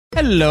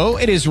Hello,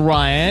 it is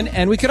Ryan,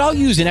 and we could all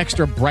use an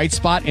extra bright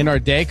spot in our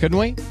day, couldn't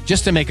we?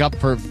 Just to make up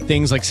for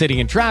things like sitting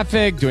in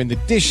traffic, doing the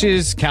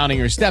dishes, counting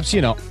your steps,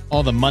 you know,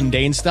 all the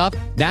mundane stuff.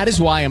 That is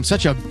why I'm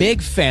such a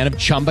big fan of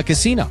Chumba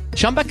Casino.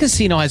 Chumba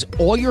Casino has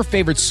all your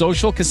favorite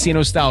social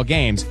casino-style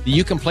games that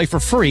you can play for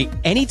free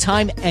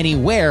anytime,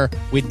 anywhere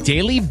with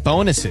daily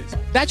bonuses.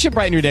 That should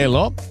brighten your day a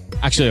little.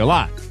 Actually, a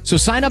lot. So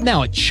sign up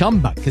now at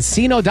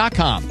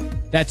ChumbaCasino.com.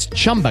 That's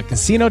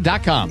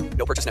ChumbaCasino.com.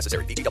 No purchase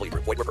necessary. VGW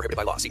Group. Void where prohibited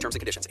by law. See terms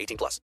and conditions.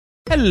 18+.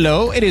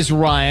 Hello, it is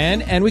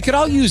Ryan, and we could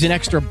all use an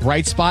extra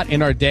bright spot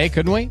in our day,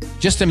 couldn't we?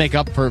 Just to make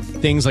up for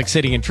things like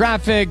sitting in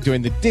traffic,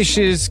 doing the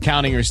dishes,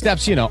 counting your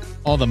steps, you know,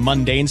 all the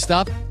mundane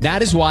stuff.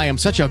 That is why I'm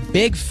such a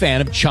big fan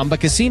of Chumba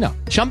Casino.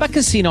 Chumba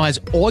Casino has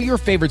all your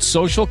favorite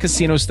social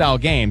casino-style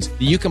games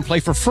that you can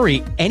play for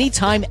free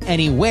anytime,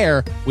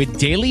 anywhere with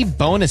daily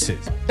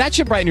bonuses. That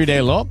should brighten your day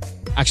a little.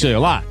 Actually, a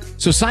lot.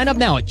 So sign up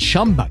now at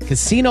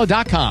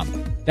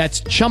ChumbaCasino.com.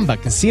 That's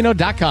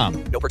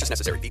ChumbaCasino.com. No purchase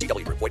necessary.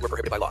 VGW Group. Void where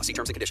prohibited by law. See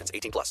terms and conditions.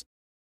 18+.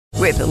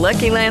 With the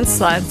Lucky Land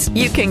Slots,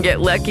 you can get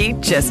lucky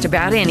just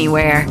about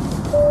anywhere.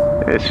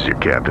 This is your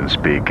captain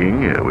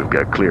speaking. We've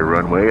got clear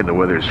runway and the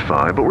weather's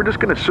fine, but we're just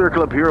going to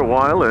circle up here a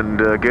while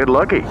and get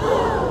lucky.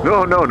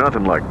 No,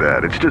 nothing like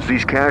that. It's just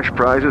these cash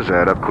prizes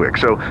add up quick.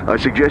 So I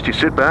suggest you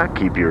sit back,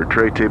 keep your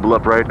tray table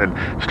upright, and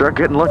start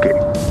getting lucky.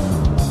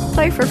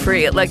 Play for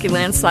free at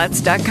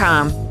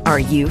LuckyLandSlots.com. Are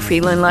you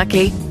feeling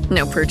lucky?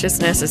 No purchase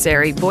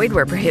necessary. Void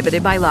where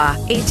prohibited by law.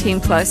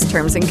 18+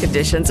 terms and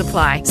conditions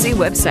apply. See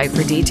website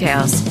for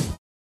details.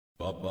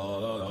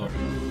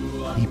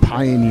 He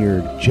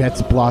pioneered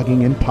Jets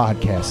blogging and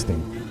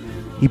podcasting.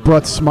 He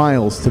brought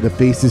smiles to the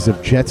faces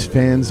of Jets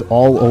fans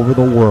all over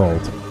the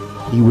world.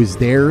 He was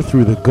there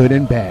through the good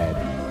and bad.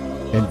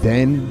 And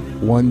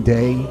then, one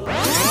day,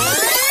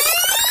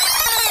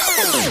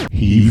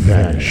 he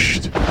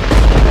vanished.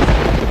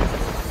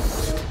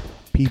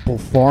 People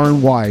far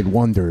and wide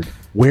wondered,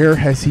 where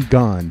has he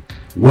gone?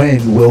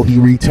 When will he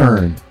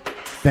return?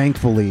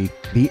 Thankfully,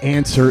 the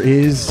answer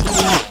is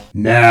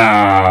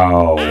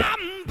now.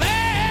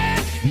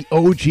 The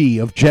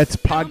OG of Jets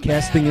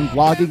podcasting and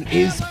blogging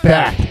is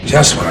back.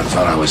 Just when I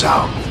thought I was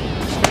out,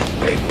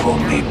 they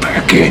pulled me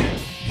back in.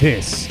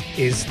 This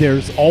is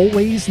There's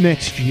Always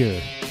Next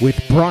Year with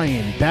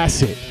Brian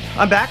Bassett.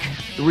 I'm back.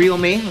 The real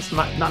me. Let's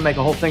not make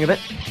a whole thing of it.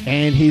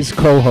 And his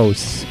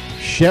co-hosts,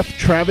 Chef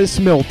Travis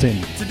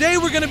Milton. Today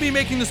we're going to be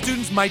making the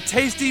students my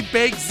tasty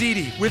baked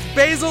ziti with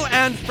basil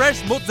and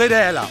fresh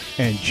mozzarella.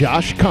 And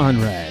Josh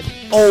Conrad.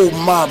 Oh,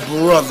 my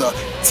brother,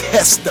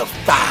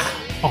 testify.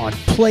 On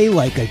Play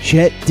Like a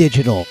Jet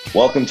Digital.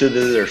 Welcome to the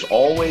There's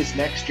Always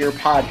Next Year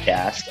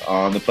podcast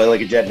on the Play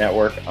Like a Jet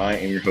network. I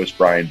am your host,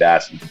 Brian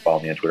Bassett. You can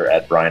follow me on Twitter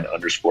at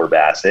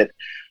Brian_Bassett.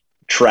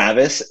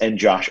 Travis and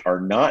Josh are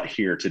not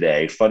here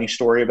today. Funny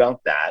story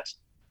about that.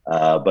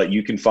 But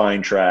you can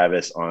find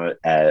Travis on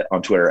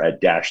Twitter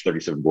at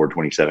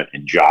 _37board27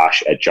 and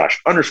Josh at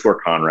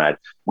Josh_Conrad.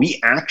 We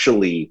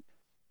actually,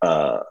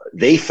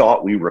 they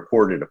thought we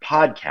recorded a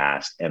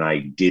podcast and I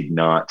did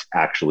not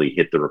actually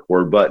hit the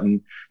record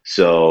button.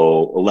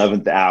 So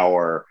 11th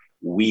hour,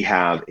 we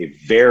have a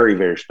very,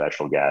 very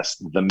special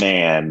guest, the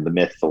man, the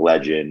myth, the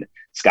legend.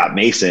 Scott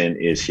Mason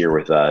is here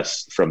with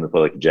us from the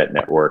Play Like a Jet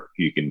network.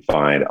 You can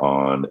find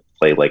on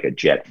Play Like a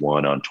Jet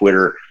 1 on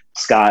Twitter.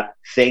 Scott,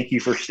 thank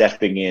you for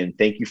stepping in.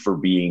 Thank you for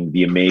being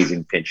the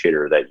amazing pinch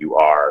hitter that you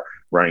are,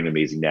 running an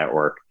amazing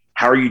network.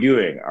 How are you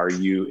doing? Are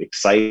you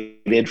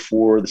excited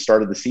for the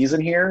start of the season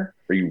here?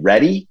 Are you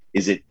ready?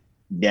 Are you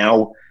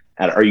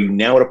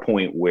now at a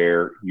point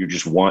where you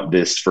just want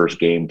this first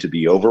game to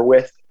be over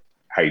with?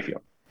 How are you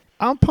feeling?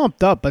 I'm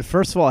pumped up, but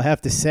first of all, I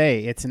have to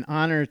say it's an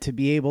honor to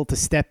be able to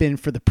step in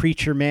for the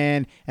preacher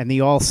man and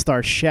the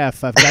all-star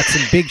chef. I've got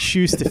some big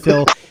shoes to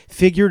fill,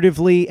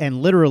 figuratively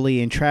and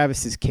literally in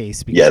Travis's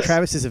case, because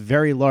Travis is a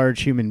very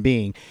large human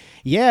being.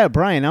 Yeah,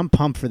 Brian, I'm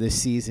pumped for this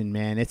season,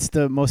 man. It's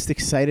the most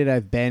excited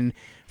I've been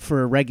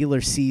for a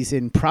regular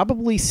season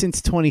probably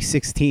since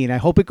 2016. I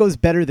hope it goes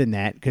better than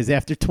that, because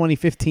after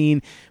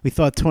 2015, we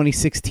thought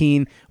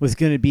 2016 was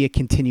going to be a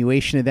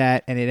continuation of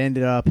that, and it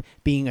ended up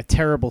being a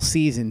terrible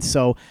season.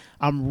 So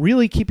I'm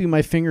really keeping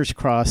my fingers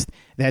crossed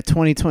that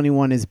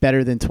 2021 is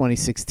better than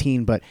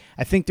 2016, but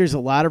I think there's a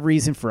lot of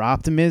reason for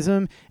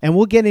optimism, and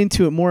we'll get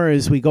into it more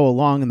as we go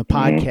along in the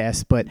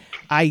podcast, but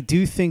I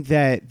do think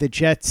that the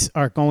Jets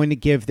are going to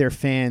give their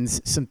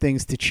fans some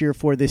things to cheer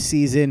for this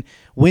season.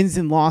 Wins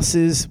and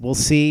losses, we'll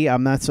see.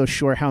 I'm not so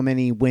sure how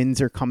many wins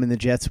are coming the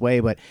Jets' way,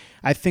 but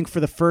I think for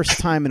the first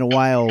time in a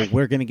while,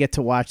 we're going to get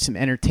to watch some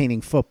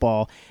entertaining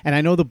football, and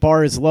I know the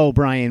bar is low,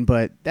 Brian,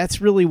 but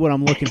that's really what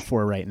I'm looking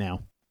for right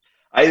now.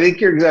 I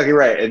think you're exactly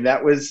right. And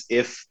that was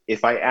if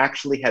I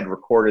actually had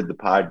recorded the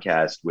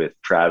podcast with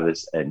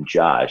Travis and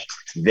Josh,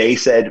 they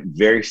said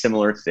very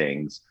similar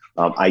things.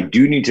 I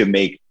do need to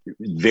make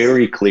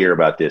very clear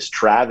about this.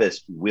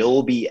 Travis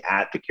will be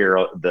at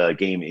the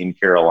game in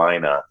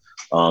Carolina.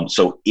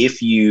 So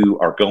if you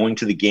are going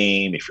to the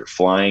game, if you're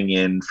flying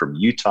in from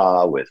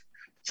Utah with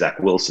Zach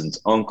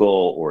Wilson's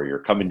uncle, or you're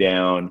coming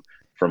down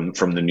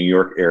from the New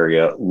York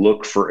area,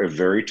 look for a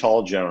very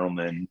tall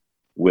gentleman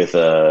with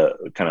a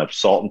kind of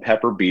salt and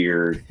pepper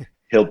beard.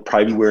 He'll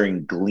probably be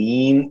wearing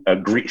green,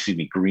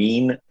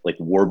 like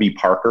Warby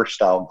Parker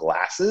style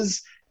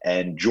glasses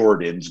and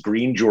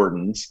green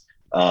Jordans,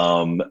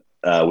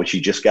 which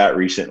he just got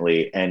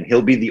recently. And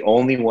he'll be the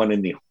only one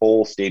in the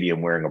whole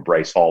stadium wearing a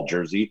Bryce Hall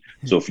jersey.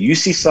 So if you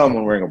see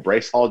someone wearing a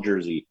Bryce Hall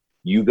jersey,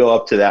 you go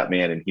up to that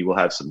man and he will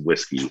have some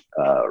whiskey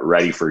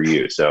ready for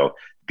you. So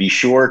be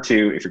sure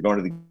to, if you're going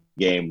to the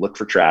game, look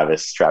for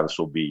Travis. Travis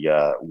will be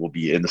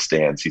in the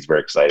stands. He's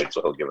very excited.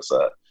 So he'll give us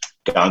a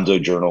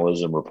Gonzo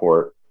journalism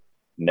report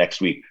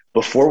next week.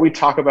 Before we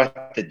talk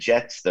about the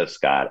Jets, though,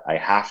 Scott, I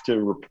have to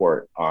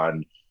report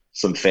on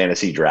some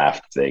fantasy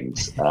draft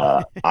things.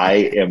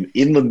 I am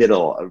in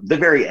the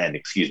very end,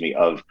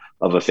 of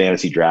a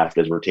fantasy draft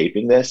as we're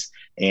taping this,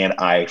 and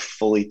I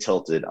fully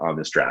tilted on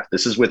this draft.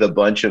 This is with a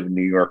bunch of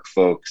New York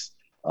folks,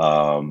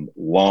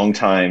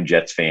 longtime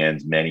Jets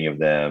fans, many of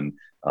them,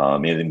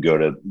 and then go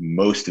to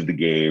most of the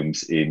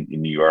games in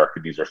New York.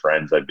 And these are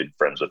friends I've been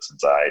friends with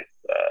since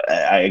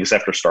I guess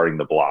after starting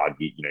the blog,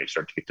 you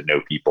start to get to know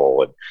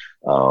people.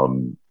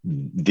 And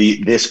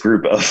this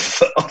group of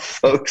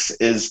folks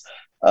is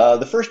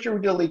the first year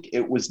we did a league.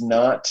 It was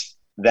not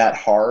that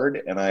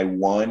hard, and I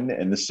won.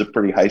 And this is a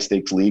pretty high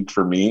stakes league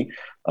for me.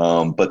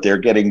 But they're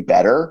getting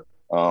better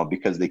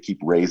because they keep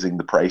raising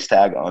the price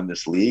tag on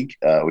this league,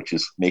 which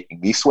is making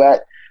me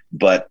sweat.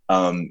 But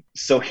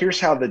so here's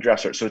how the draft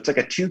starts. So it's like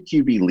a 2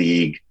 QB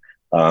league.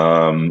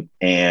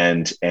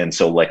 And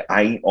so like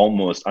I'm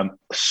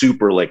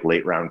super like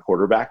late round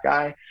quarterback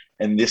guy.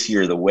 And this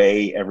year, the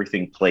way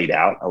everything played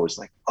out, I was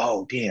like,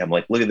 oh damn,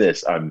 like look at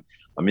this. I'm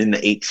in the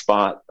 8th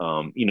spot.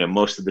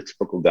 Most of the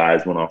typical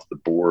guys went off the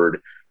board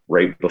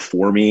right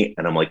before me.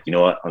 And I'm like, you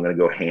know what? I'm going to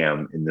go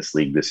ham in this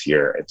league this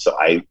year. And so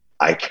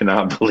I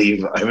cannot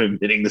believe I'm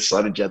admitting this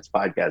on a Jets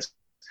podcast.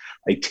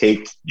 I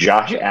take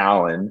Josh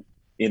Allen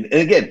and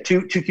again,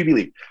 2 QB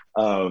league.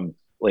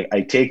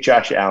 I take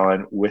Josh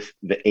Allen with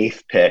the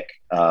 8th pick.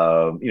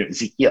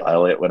 Ezekiel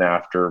Elliott went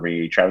after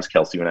me. Travis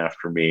Kelce went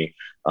after me.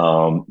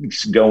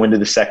 Go into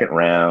the 2nd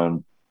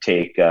round.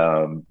 Take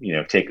a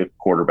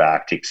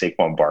quarterback. Take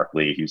Saquon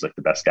Barkley. He was like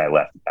the best guy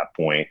left at that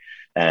point.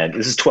 And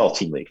this is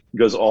 12-team league. It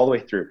goes all the way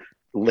through.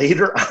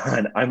 Later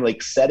on, I'm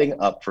like setting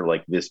up for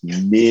like this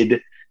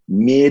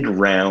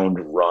mid-round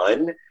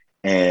run.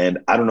 And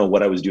I don't know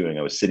what I was doing.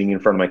 I was sitting in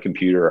front of my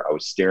computer. I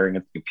was staring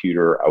at the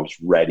computer. I was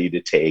ready to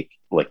take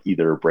like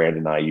either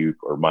Brandon Ayuk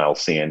or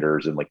Miles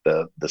Sanders in like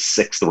the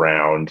 6th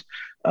round.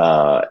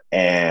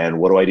 And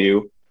what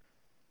do?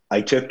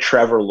 I took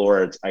Trevor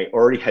Lawrence. I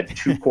already had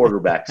 2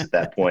 quarterbacks at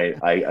that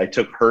point. I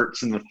took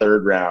Hurts in the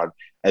 3rd round.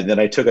 And then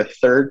I took a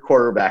 3rd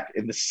quarterback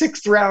in the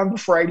 6th round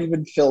before I'd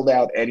even filled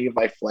out any of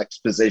my flex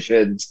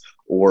positions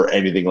or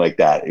anything like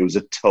that. It was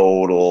a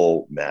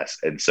total mess.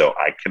 And so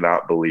I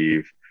cannot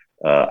believe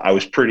I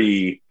was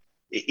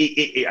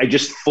I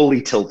just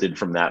fully tilted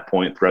from that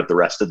point throughout the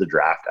rest of the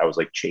draft. I was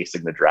like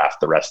chasing the draft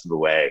the rest of the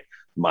way.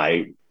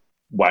 My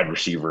wide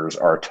receivers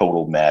are a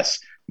total mess.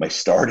 My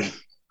starting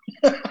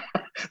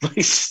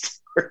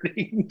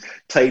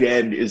tight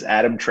end is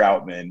Adam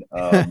Troutman,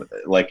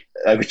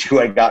 who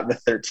I got in the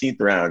 13th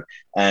round.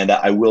 And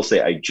I will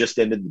say I just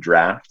ended the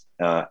draft,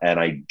 and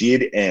I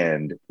did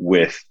end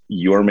with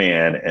your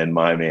man and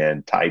my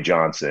man, Ty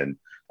Johnson,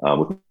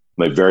 with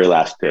my very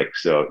last pick.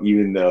 So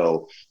even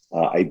though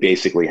I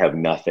basically have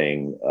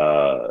nothing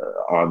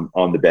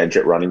on the bench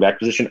at running back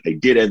position, I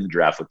did end the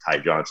draft with Ty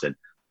Johnson.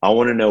 I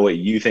want to know what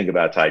you think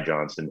about Ty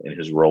Johnson and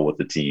his role with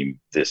the team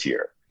this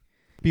year.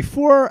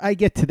 Before I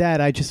get to that,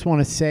 I just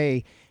want to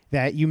say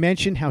that you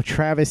mentioned how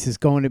Travis is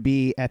going to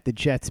be at the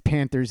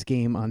Jets-Panthers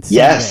game on Sunday.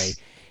 Yes.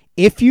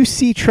 If you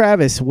see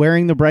Travis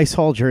wearing the Bryce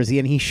Hall jersey,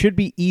 and he should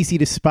be easy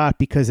to spot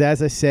because,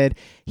 as I said,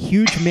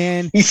 huge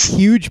man,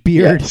 huge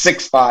beard.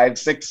 6'5",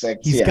 6'6".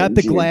 He's got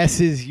the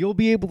glasses. You'll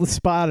be able to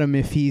spot him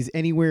if he's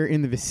anywhere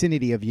in the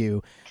vicinity of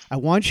you. I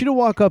want you to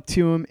walk up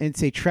to him and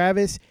say,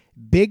 Travis,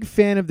 big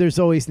fan of There's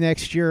Always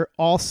Next Year.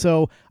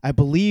 Also, I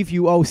believe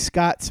you owe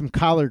Scott some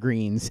collard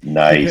greens.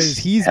 Nice. Because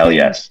he's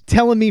been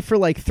telling me for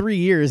like 3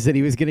 years that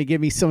he was going to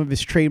give me some of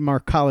his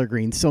trademark collard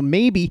greens. So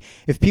maybe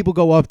if people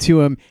go up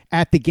to him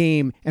at the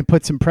game and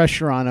put some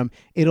pressure on him,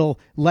 it'll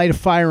light a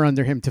fire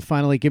under him to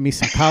finally give me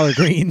some collard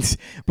greens.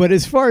 But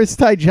as far as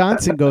Ty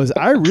Johnson goes,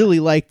 I really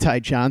like Ty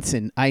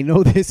Johnson. I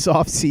know this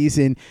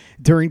offseason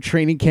during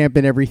training camp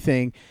and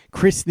everything,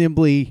 Chris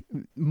Nimbley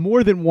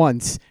more than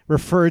once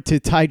referred to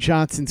Ty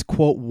Johnson's,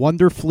 quote,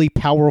 wonderfully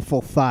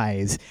powerful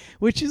thighs,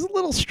 which is a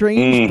little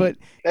strange, but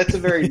that's a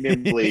very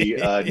nimbly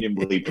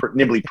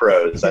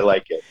prose. I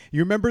like it. You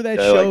remember that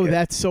show,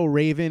 That's So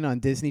Raven on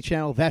Disney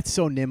Channel? That's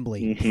so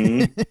nimbly.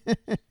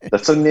 Mm-hmm.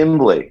 That's so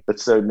nimbly.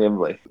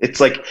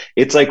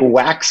 It's like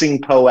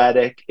waxing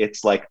poetic.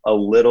 It's like a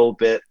little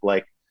bit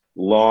like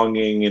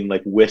longing and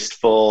like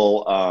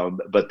wistful,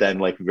 but then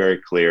like very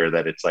clear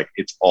that it's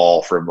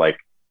all from like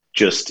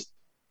just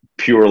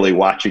purely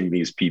watching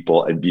these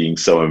people and being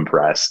so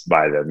impressed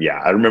by them. Yeah,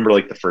 I remember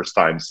like the first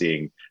time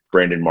seeing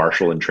Brandon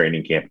Marshall in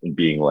training camp and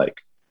being like,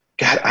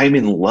 God, I'm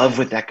in love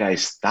with that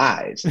guy's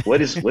thighs. What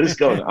is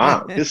going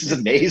on? This is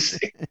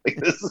amazing. Like,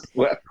 this is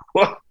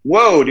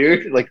whoa,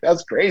 dude. Like,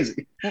 that's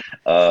crazy.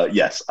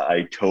 Yes,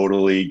 I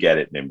totally get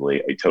it,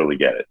 Nimbley. I totally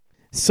get it.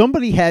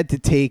 Somebody had to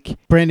take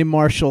Brandon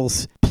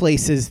Marshall's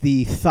place as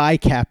the thigh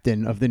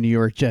captain of the New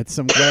York Jets.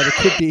 I'm glad it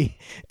could be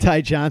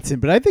Ty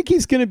Johnson, but I think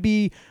he's going to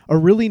be a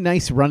really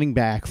nice running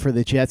back for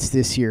the Jets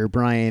this year,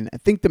 Brian. I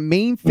think the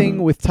main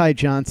thing with Ty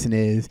Johnson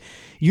is,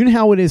 you know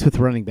how it is with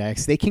running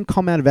backs. They can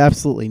come out of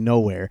absolutely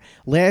nowhere.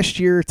 Last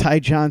year, Ty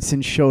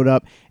Johnson showed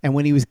up, and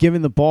when he was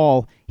given the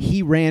ball,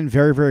 he ran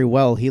very, very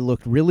well. He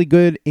looked really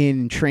good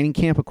in training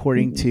camp,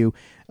 according to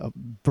a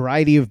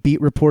variety of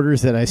beat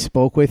reporters that I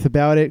spoke with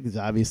about it, because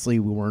obviously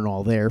we weren't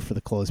all there for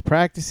the closed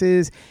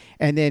practices.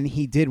 And then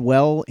he did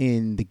well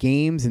in the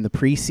games in the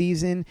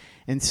preseason.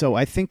 And so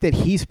I think that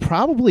he's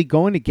probably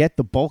going to get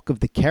the bulk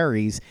of the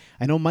carries.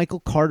 I know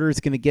Michael Carter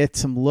is going to get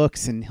some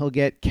looks, and he'll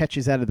get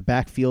catches out of the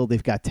backfield.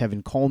 They've got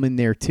Tevin Coleman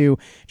there too.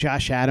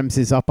 Josh Adams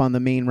is up on the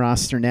main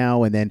roster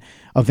now. And then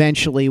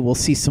eventually we'll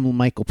see some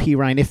Michael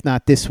Pirine, if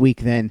not this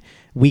week, then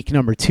week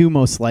number 2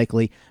 most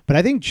likely. But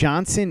I think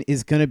Johnson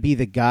is going to be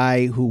the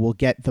guy who will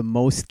get the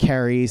most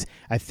carries.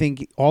 I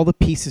think all the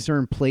pieces are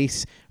in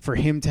place for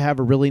him to have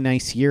a really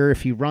nice year.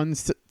 If he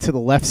runs to the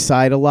left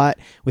side a lot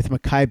with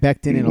Mekhi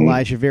Becton and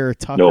Elijah Vera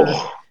Tucker,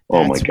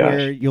 that's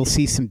where you'll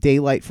see some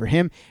daylight for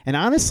him. And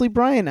honestly,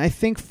 Brian, I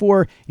think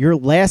for your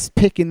last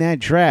pick in that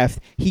draft,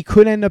 he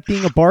could end up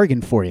being a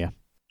bargain for you.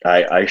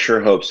 I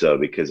sure hope so,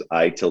 because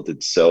I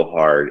tilted so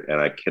hard,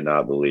 and I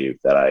cannot believe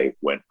that I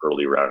went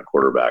early round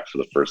quarterback for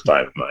the first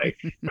time in my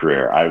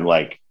career. I'm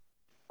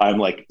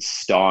like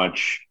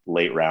staunch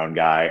late round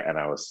guy, and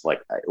I was like,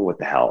 what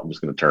the hell? I'm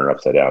just going to turn it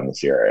upside down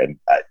this year, and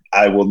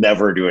I will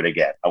never do it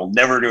again. I will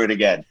never do it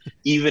again,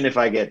 even if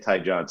I get Ty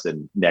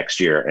Johnson next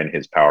year and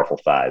his powerful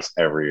thighs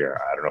every year.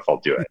 I don't know if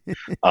I'll do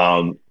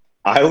it.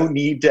 I will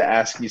need to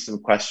ask you some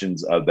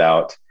questions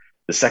about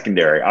the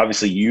secondary.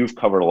 Obviously, you've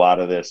covered a lot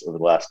of this over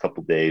the last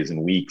couple of days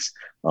and weeks.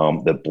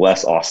 The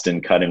Bless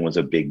Austin cutting was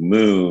a big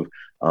move.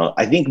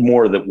 I think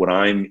more that what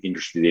I'm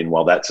interested in,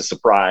 while that's a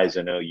surprise,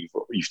 I know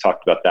you've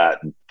talked about that,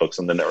 and folks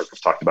on the network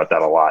have talked about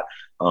that a lot.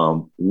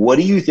 What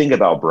do you think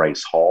about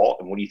Bryce Hall,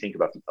 and what do you think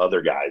about the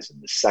other guys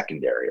in the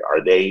secondary?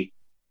 Are they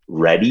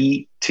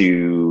ready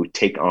to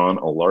take on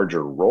a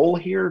larger role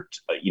here?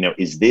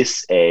 Is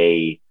this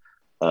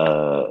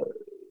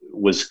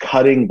was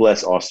cutting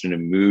Bless Austin a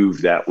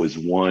move that was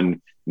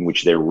one in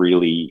which they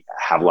really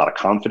have a lot of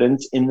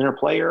confidence in their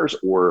players,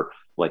 or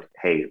like,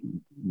 hey,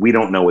 we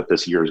don't know what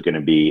this year is going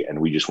to be, and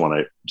we just want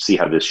to see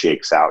how this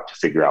shakes out to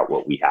figure out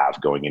what we have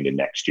going into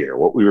next year?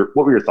 What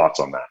were your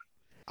thoughts on that?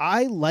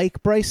 I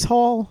like Bryce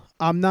Hall.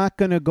 I'm not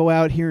going to go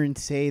out here and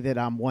say that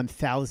I'm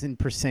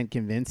 1,000%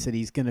 convinced that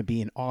he's going to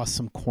be an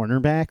awesome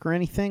cornerback or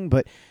anything,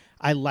 but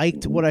I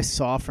liked what I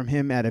saw from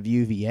him out of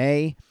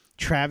UVA.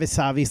 Travis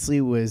obviously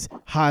was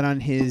hot on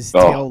his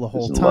tail the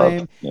whole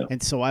time,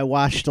 and so I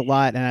watched a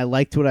lot, and I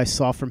liked what I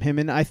saw from him,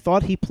 and I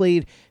thought he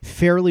played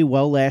fairly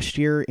well last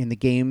year in the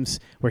games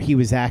where he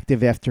was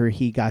active after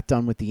he got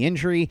done with the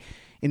injury.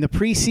 In the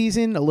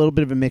preseason, a little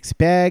bit of a mixed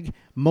bag,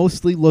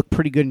 mostly looked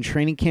pretty good in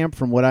training camp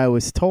from what I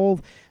was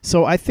told,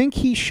 so I think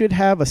he should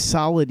have a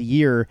solid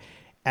year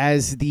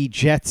as the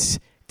Jets'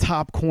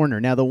 top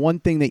corner. Now, the one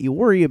thing that you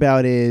worry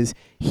about is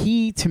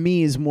he, to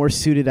me, is more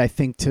suited, I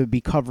think, to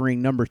be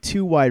covering number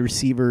 2 wide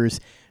receivers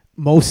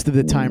most of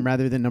the time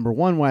rather than number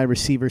 1 wide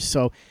receivers.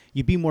 So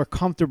you'd be more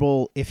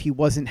comfortable if he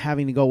wasn't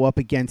having to go up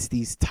against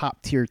these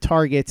top tier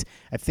targets.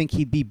 I think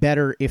he'd be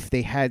better if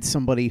they had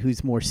somebody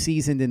who's more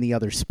seasoned in the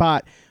other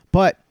spot.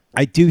 But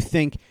I do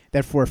think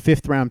that for a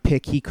 5th round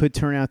pick, he could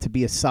turn out to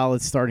be a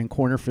solid starting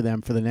corner for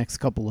them for the next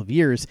couple of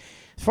years.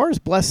 As far as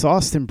Bless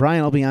Austin,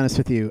 Brian, I'll be honest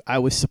with you, I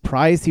was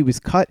surprised he was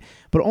cut,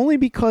 but only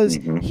because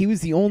he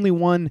was the only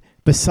one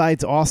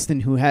besides Austin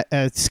who had,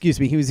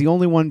 he was the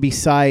only one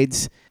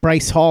besides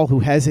Bryce Hall who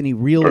has any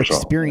real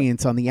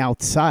experience on the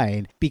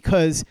outside,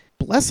 because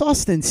Bless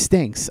Austin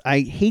stinks.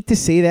 I hate to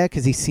say that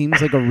because he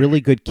seems like a really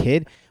good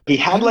kid. He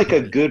had like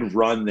a good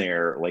run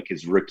there, like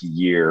his rookie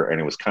year, and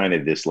it was kind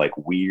of this like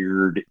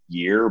weird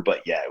year,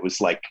 but yeah, it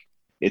was like,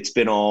 it's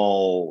been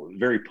all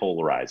very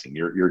polarizing.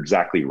 You're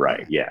exactly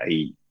right. Yeah,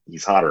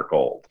 he's hot or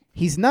cold.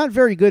 He's not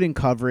very good in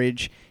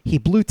coverage. He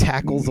blew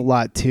tackles a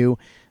lot too.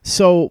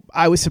 So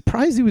I was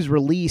surprised he was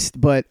released,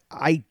 but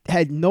I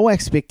had no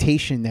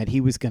expectation that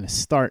he was going to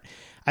start.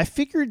 I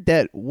figured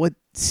that what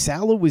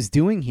Saleh was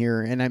doing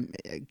here, and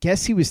I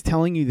guess he was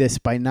telling you this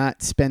by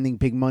not spending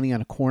big money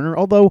on a corner,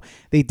 although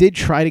they did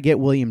try to get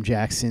William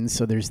Jackson,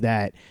 so there's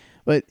that.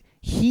 But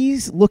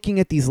he's looking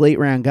at these late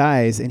round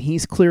guys, and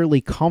he's clearly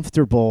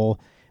comfortable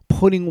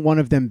putting one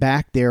of them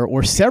back there,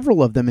 or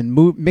several of them,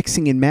 and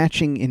mixing and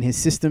matching in his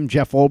system,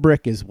 Jeff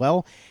Ulbrich as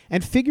well,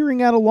 and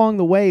figuring out along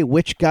the way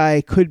which guy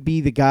could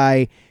be the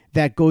guy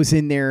that goes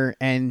in there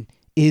and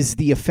is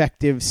the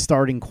effective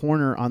starting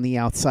corner on the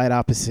outside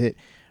opposite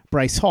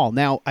Bryce Hall.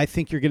 Now, I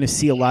think you're going to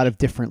see a lot of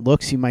different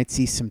looks. You might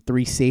see some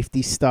 3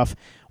 safety stuff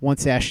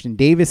once Ashton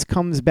Davis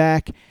comes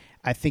back.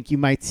 I think you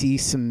might see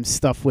some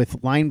stuff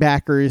with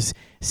linebackers.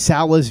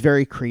 Salah's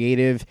very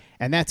creative,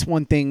 and that's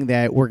one thing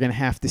that we're going to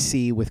have to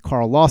see with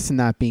Carl Lawson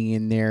not being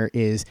in there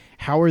is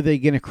how are they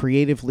going to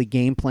creatively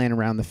game plan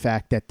around the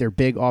fact that their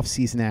big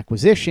offseason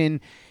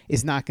acquisition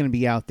is not going to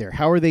be out there?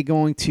 How are they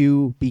going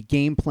to be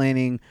game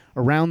planning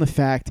around the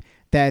fact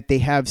that they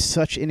have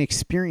such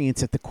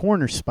inexperience at the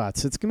corner spot?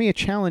 So it's going to be a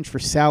challenge for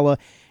Salah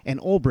and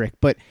Ulbrich,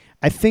 but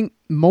I think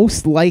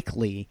most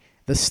likely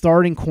the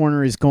starting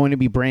corner is going to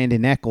be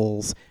Brandon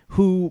Echols,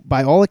 who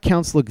by all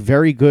accounts looked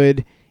very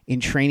good in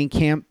training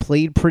camp,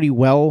 played pretty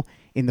well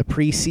in the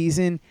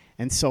preseason,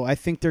 and so I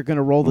think they're going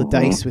to roll the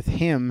dice with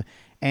him.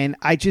 And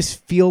I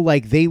just feel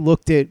like they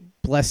looked at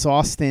Bless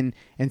Austin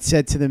and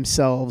said to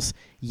themselves,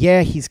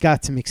 yeah, he's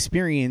got some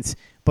experience,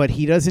 but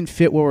he doesn't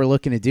fit what we're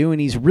looking to do, and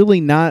he's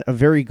really not a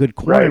very good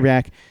cornerback,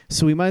 right.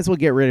 So we might as well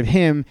get rid of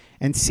him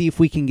and see if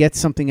we can get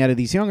something out of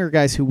these younger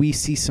guys who we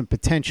see some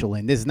potential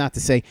in. This is not to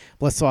say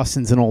Bless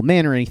Austin's an old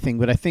man or anything,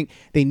 but I think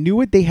they knew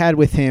what they had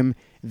with him.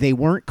 They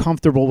weren't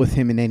comfortable with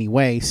him in any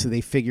way, so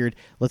they figured,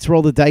 let's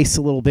roll the dice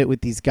a little bit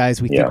with these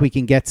guys. We think we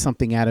can get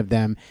something out of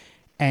them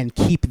and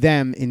keep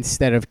them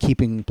instead of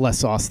keeping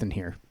Bless Austin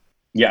here.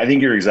 Yeah, I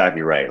think you're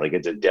exactly right. Like,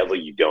 it's a devil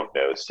you don't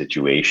know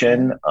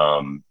situation.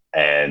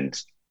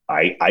 And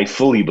I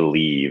fully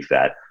believe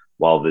that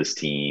while this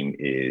team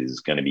is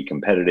going to be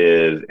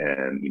competitive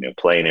and,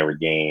 play in every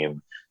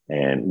game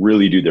and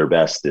really do their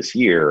best this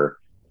year,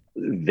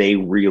 they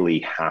really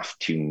have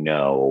to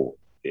know,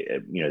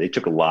 they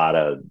took a lot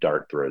of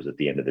dart throws at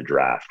the end of the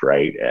draft,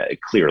 right?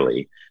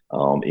 Clearly,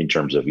 in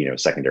terms of,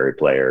 secondary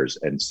players.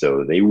 And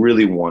so they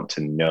really want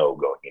to know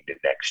going into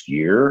next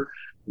year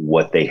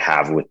what they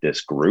have with this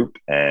group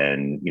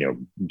and,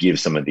 give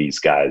some of these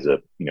guys a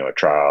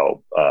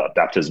trial,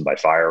 baptism by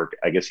fire,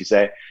 I guess you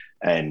say.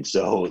 And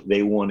so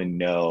they want to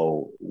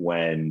know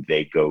when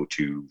they go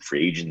to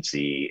free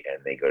agency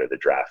and they go to the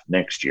draft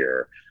next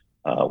year,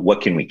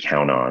 what can we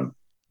count on,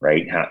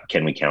 right?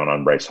 Can we count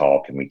on Bryce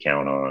Hall? Can we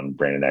count on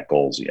Brandon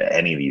Echols?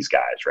 Any of these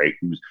guys, right?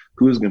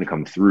 Who's going to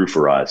come through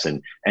for us?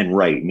 And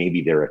right,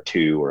 maybe they're a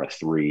 2 or a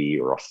 3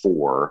 or a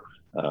 4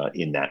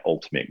 in that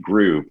ultimate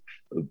group,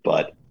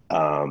 but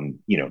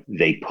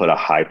they put a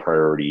high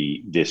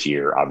priority this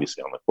year,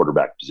 obviously on the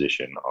quarterback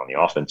position, on the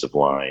offensive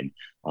line,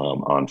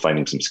 on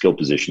finding some skill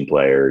position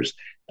players,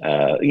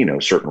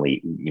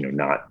 certainly,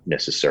 not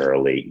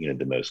necessarily,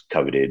 the most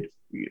coveted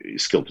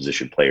skill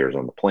position players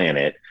on the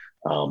planet,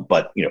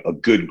 but, a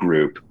good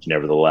group,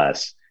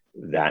 nevertheless,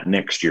 that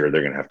next year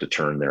they're going to have to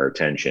turn their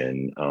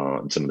attention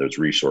on some of those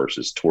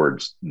resources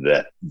towards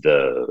the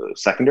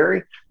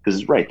secondary,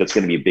 because right, that's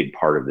going to be a big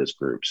part of this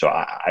group. So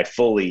I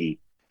fully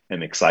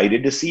am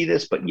excited to see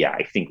this, but yeah,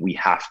 I think we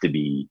have to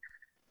be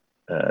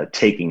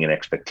taking an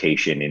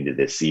expectation into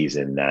this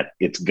season that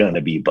it's going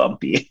to be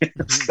bumpy.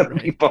 It's going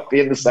to be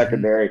bumpy in the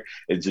secondary,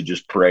 and to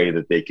just pray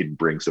that they can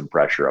bring some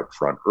pressure up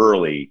front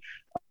early.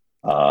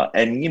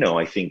 And,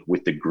 I think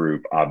with the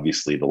group,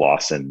 obviously the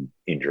Lawson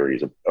injury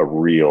is a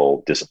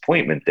real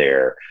disappointment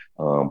there,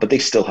 but they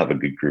still have a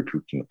good group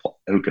who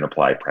can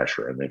apply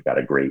pressure, and they've got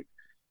a great,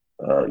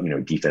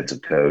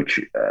 defensive coach,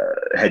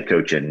 head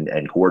coach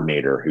and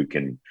coordinator who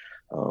can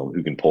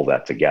pull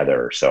that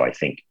together. So I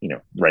think,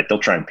 right, they'll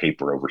try and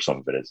paper over some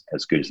of it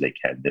as good as they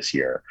can this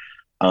year.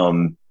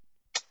 I'm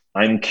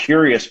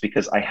curious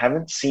because I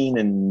haven't seen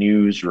a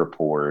news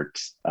report,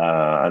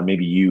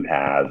 maybe you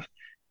have,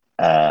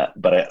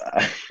 but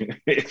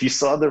if you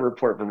saw the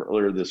report from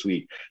earlier this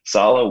week,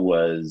 Salah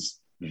was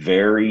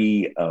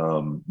very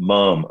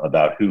mum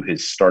about who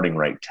his starting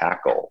right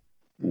tackle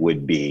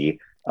would be.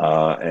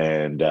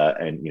 And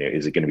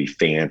is it going to be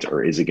Fant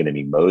or is it going to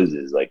be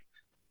Moses? Like,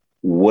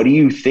 what do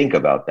you think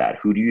about that?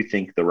 Who do you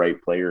think the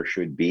right player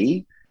should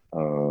be,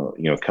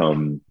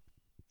 come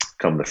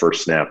the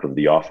first snap of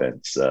the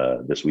offense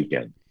this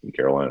weekend in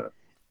Carolina?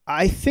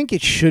 I think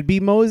it should be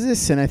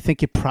Moses, and I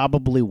think it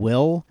probably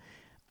will.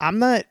 I'm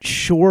not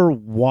sure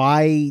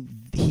why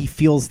he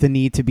feels the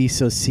need to be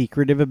so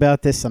secretive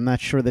about this. I'm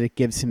not sure that it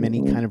gives him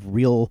any kind of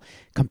real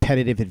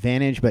competitive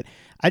advantage, but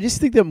I just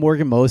think that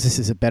Morgan Moses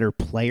is a better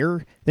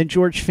player than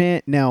George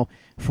Fant. Now,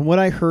 from what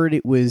I heard,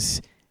 it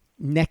was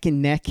neck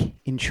and neck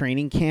in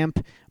training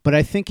camp, but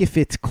I think if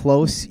it's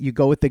close, you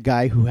go with the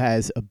guy who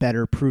has a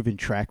better proven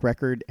track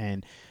record.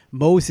 And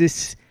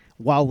Moses,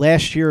 while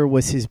last year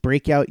was his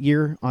breakout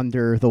year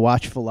under the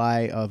watchful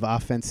eye of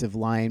offensive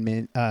line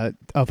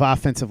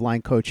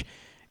coach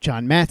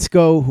John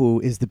Matsko, who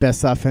is the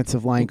best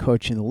offensive line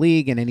coach in the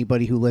league, and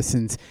anybody who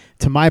listens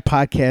to my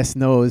podcast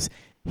knows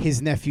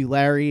his nephew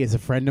Larry is a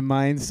friend of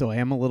mine, so I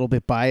am a little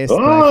bit biased.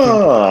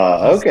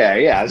 Oh,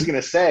 okay. Yeah, I was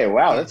going to say,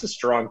 wow, that's a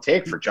strong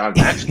take for John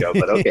Matsko,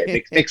 but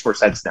okay, makes more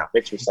sense now.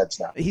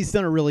 He's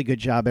done a really good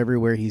job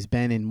everywhere he's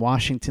been. In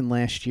Washington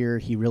last year,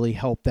 he really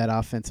helped that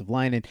offensive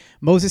line, and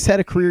Moses had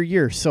a career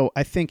year, so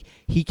I think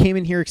he came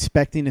in here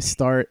expecting to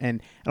start,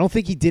 and I don't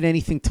think he did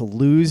anything to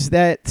lose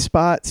that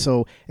spot,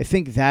 so I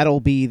think that'll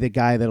be the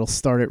guy that'll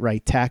start at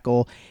right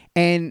tackle.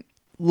 And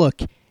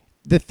look,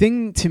 the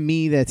thing to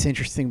me that's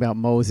interesting about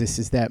Moses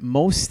is that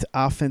most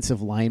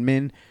offensive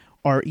linemen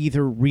are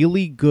either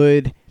really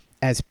good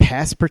as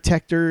pass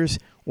protectors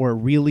or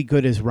really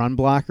good as run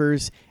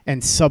blockers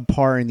and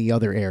subpar in the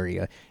other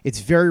area. It's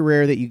very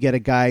rare that you get a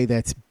guy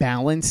that's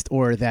balanced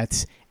or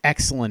that's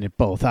excellent at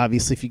both.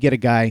 Obviously, if you get a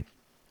guy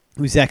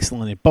who's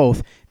excellent at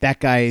both, that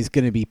guy is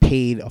going to be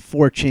paid a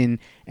fortune,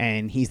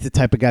 and he's the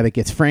type of guy that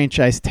gets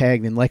franchise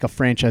tagged, and like a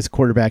franchise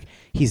quarterback,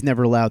 he's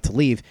never allowed to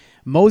leave.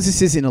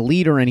 Moses isn't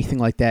elite or anything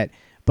like that,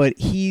 but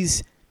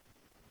he's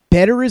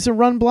better as a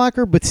run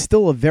blocker, but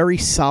still a very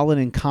solid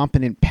and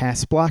competent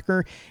pass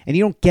blocker, and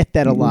you don't get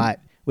that a lot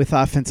with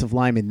offensive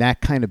linemen, that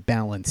kind of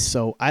balance.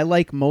 So I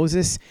like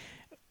Moses.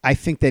 I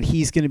think that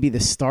he's going to be the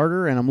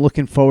starter, and I'm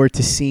looking forward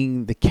to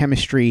seeing the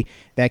chemistry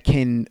that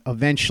can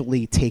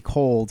eventually take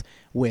hold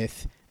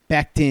with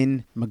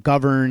Becton,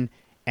 McGovern,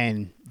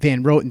 and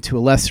Van Roten to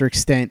a lesser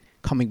extent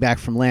coming back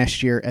from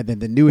last year, and then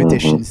the new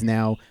additions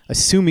now,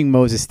 assuming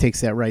Moses takes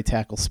that right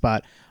tackle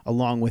spot,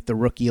 along with the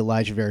rookie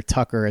Elijah Vera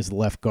Tucker as the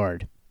left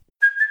guard.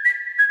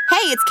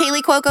 Hey, it's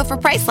Kaylee Cuoco for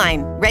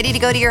Priceline. Ready to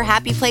go to your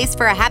happy place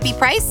for a happy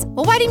price?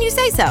 Well, why didn't you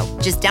say so?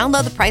 Just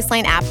download the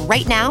Priceline app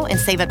right now and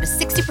save up to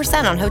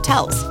 60% on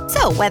hotels.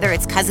 So whether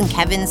it's Cousin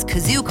Kevin's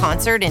Kazoo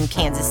Concert in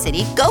Kansas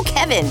City, go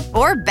Kevin,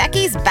 or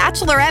Becky's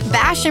Bachelorette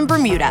Bash in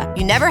Bermuda,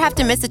 you never have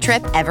to miss a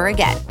trip ever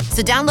again.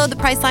 So download the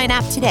Priceline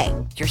app today.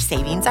 Your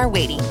savings are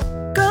waiting.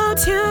 Go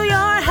to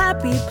your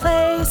happy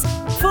place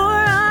for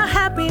a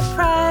happy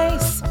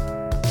price.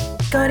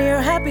 Go to your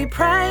happy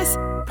price,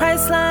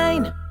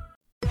 Priceline.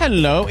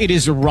 Hello, it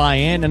is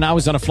Ryan, and I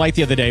was on a flight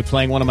the other day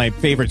playing one of my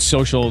favorite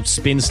social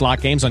spin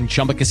slot games on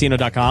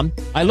ChumbaCasino.com.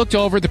 I looked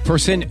over at the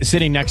person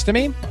sitting next to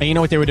me, and you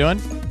know what they were doing?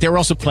 They were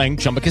also playing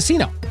Chumba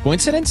Casino.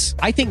 Coincidence?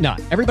 I think not.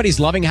 Everybody's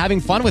loving having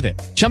fun with it.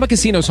 Chumba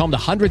Casino is home to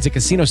hundreds of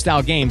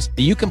casino-style games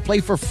that you can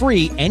play for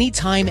free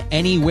anytime,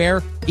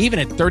 anywhere, even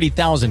at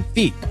 30,000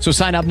 feet. So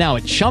sign up now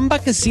at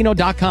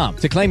ChumbaCasino.com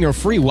to claim your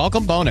free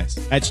welcome bonus.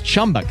 That's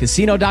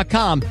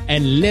ChumbaCasino.com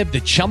and live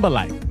the Chumba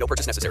life. No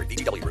purchase necessary.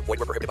 VGW. Void were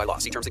prohibited by law.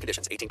 See terms and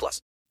conditions.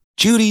 18+.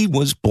 Judy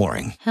was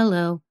boring.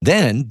 Hello.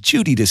 Then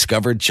Judy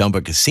discovered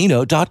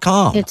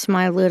ChumbaCasino.com. It's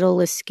my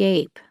little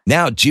escape.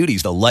 Now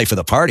Judy's the life of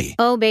the party.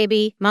 Oh,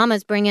 baby,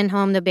 mama's bringing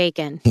home the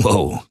bacon.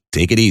 Whoa,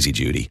 take it easy,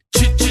 Judy.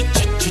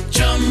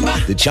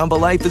 The Chumba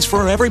life is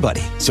for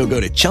everybody. So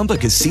go to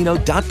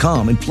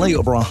ChumbaCasino.com and play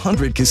over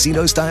 100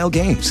 casino-style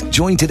games.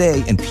 Join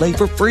today and play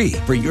for free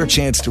for your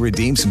chance to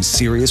redeem some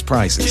serious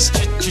prizes.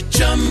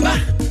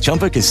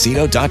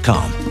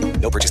 ChumbaCasino.com.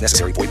 No purchase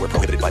necessary. Void were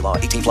prohibited by law.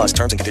 18+.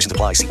 Terms and conditions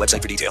apply. See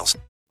website for details.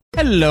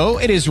 Hello,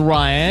 it is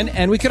Ryan,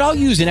 and we could all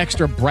use an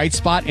extra bright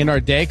spot in our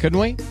day, couldn't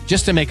we?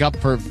 Just to make up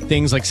for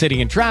things like sitting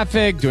in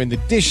traffic, doing the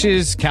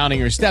dishes, counting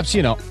your steps,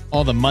 you know,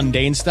 all the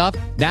mundane stuff.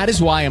 That is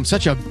why I'm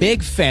such a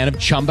big fan of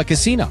Chumba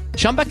Casino.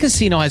 Chumba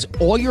Casino has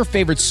all your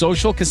favorite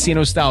social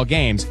casino-style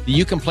games that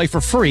you can play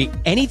for free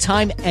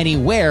anytime,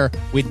 anywhere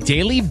with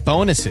daily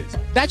bonuses.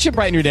 That should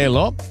brighten your day a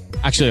little.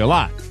 Actually, a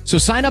lot. So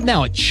sign up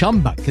now at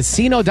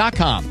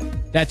ChumbaCasino.com.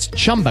 That's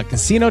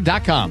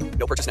ChumbaCasino.com.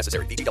 No purchase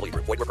necessary. VGW.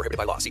 Void were prohibited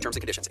by law. See terms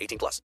and conditions.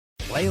 18+.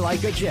 Play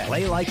like a Jet.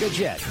 Play like a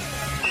Jet.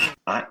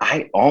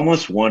 I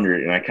almost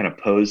wondered, and I kind of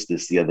posed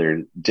this the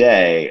other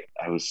day.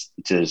 I was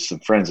to some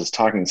friends, I was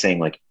talking and saying,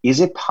 like,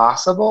 is it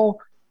possible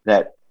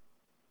that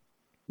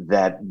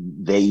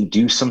they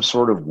do some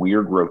sort of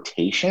weird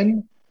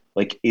rotation?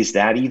 Like, is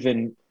that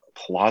even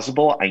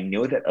plausible? I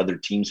know that other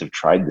teams have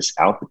tried this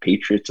out. The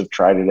Patriots have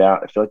tried it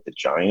out. I feel like the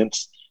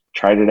Giants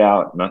tried it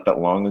out not that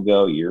long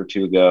ago, a year or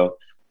two ago.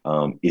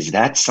 Is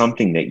that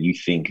something that you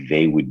think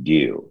they would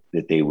do?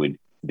 That they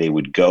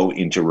would go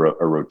into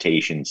a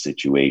rotation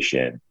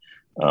situation,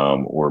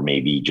 or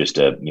maybe just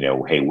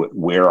hey,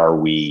 where are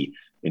we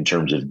in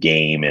terms of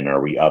game, and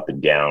are we up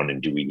and down,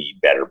 and do we need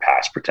better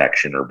pass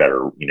protection or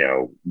better,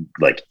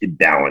 like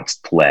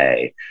balanced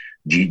play?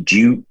 Would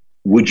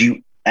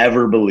you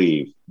ever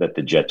believe that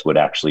the Jets would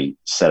actually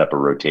set up a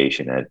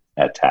rotation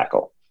at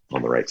tackle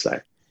on the right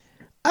side?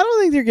 I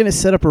don't think they're going to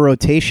set up a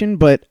rotation,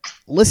 but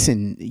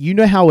listen, you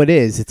know how it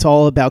is. It's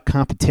all about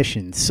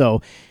competition.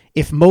 So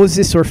if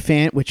Moses or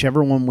Fant,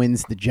 whichever one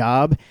wins the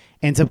job,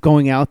 ends up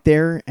going out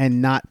there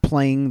and not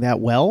playing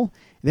that well,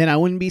 then I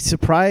wouldn't be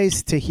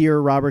surprised to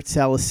hear Robert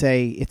Saleh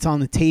say it's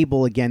on the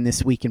table again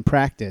this week in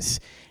practice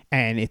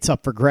and it's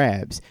up for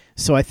grabs.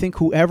 So I think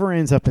whoever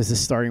ends up as a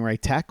starting right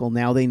tackle,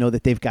 now they know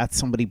that they've got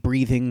somebody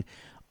breathing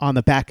on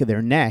the back of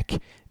their neck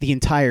the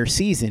entire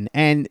season,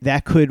 and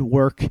that could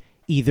work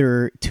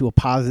either to a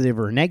positive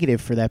or a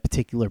negative for that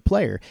particular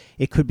player.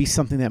 It could be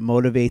something that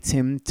motivates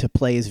him to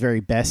play his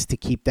very best to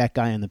keep that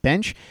guy on the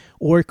bench,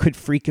 or it could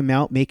freak him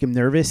out, make him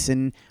nervous,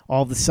 and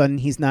all of a sudden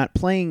he's not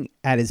playing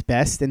at his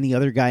best and the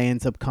other guy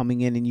ends up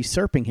coming in and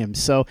usurping him.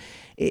 So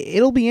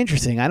it'll be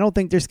interesting. I don't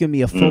think there's going to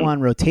be a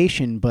full-on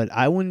rotation, but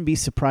I wouldn't be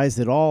surprised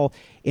at all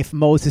if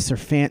Moses or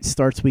Fant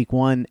starts week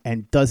one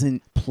and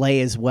doesn't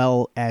play as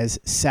well as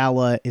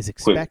Saleh is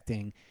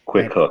expecting.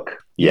 Quick hook.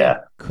 Yeah.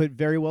 Could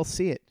very well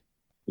see it.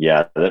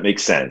 Yeah, that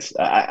makes sense.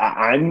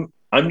 I'm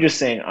just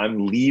saying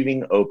I'm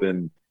leaving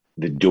open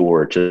the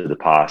door to the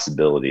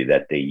possibility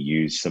that they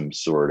use some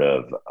sort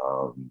of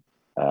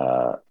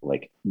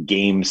like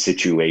game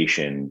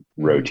situation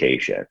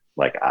rotation.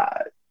 Like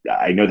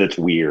I know that's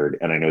weird,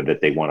 and I know that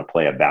they want to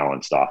play a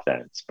balanced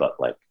offense, but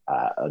like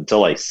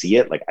until I see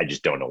it, like I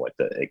just don't know what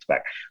to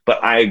expect.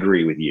 But I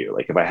agree with you.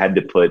 Like if I had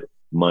to put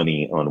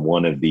money on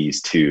one of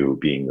these two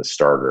being the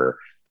starter,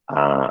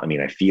 I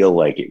mean, I feel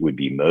like it would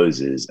be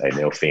Moses. I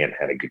know Fant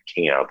had a good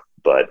camp,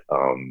 but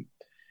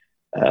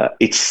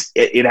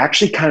it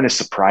actually kind of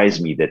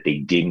surprised me that they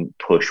didn't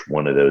push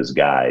one of those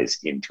guys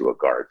into a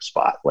guard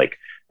spot, like,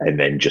 and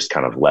then just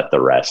kind of let the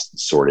rest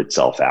sort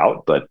itself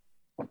out. But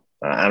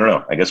I don't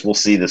know. I guess we'll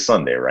see this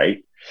Sunday,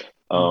 right?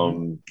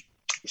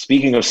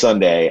 Speaking of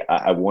Sunday,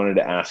 I wanted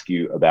to ask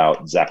you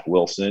about Zach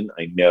Wilson.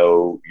 I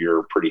know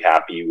you're pretty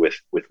happy with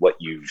what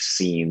you've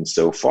seen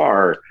so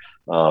far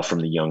from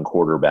the young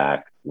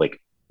quarterback.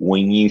 Like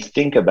when you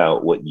think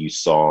about what you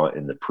saw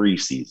in the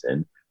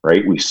preseason,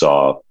 right? We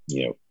saw,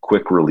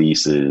 quick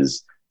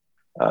releases,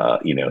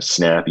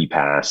 snappy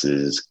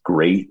passes,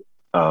 great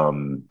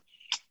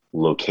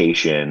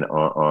location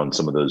on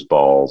some of those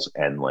balls.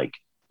 And like,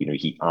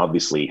 he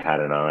obviously had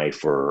an eye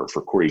for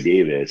Corey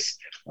Davis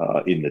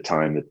in the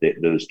time that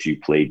those two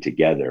played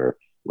together.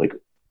 Like,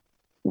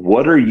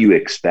 what are you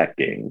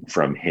expecting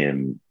from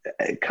him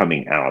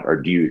coming out? Or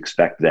do you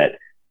expect that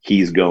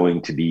he's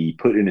going to be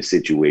put in a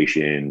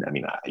situation? I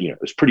mean,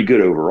 it was pretty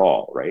good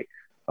overall, right?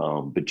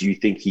 But do you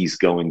think he's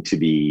going to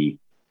be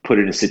put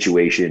in a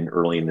situation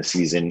early in the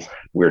season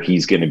where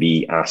he's going to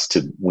be asked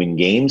to win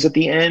games at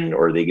the end?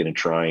 Or are they going to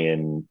try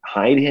and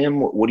hide him?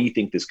 What do you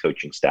think this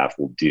coaching staff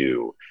will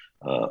do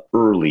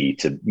early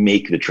to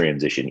make the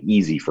transition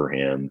easy for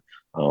him,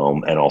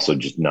 and also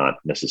just not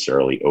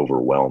necessarily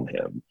overwhelm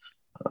him,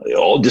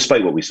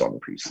 despite what we saw in the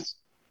preseason?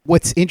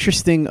 What's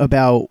interesting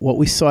about what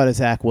we saw to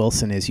Zach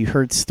Wilson is you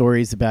heard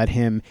stories about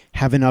him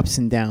having ups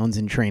and downs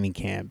in training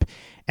camp.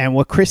 And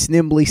what Chris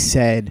Nimbley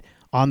said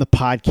on the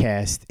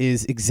podcast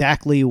is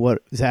exactly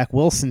what Zach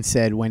Wilson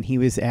said when he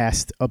was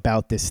asked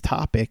about this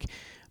topic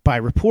by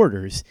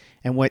reporters.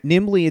 And what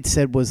Nimbley had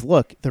said was,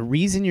 look, the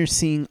reason you're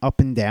seeing up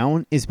and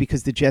down is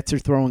because the Jets are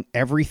throwing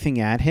everything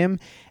at him,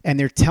 and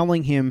they're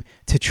telling him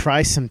to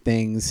try some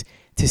things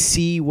to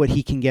see what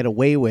he can get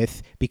away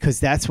with, because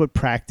that's what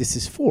practice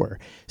is for.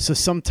 So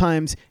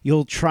sometimes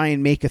you'll try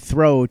and make a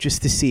throw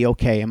just to see,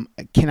 okay,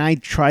 can I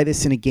try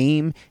this in a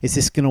game? Is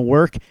this going to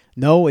work?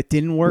 No, it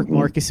didn't work.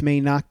 Marcus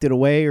May knocked it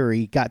away, or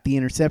he got the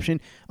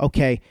interception.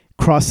 Okay,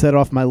 cross that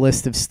off my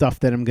list of stuff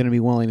that I'm going to be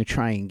willing to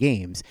try in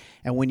games.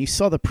 And when you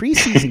saw the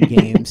preseason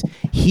games,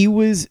 he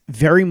was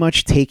very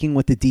much taking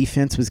what the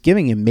defense was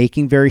giving him,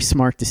 making very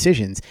smart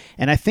decisions.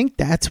 And I think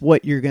that's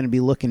what you're going to be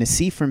looking to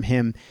see from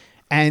him,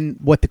 and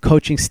what the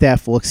coaching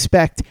staff will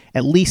expect,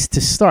 at least to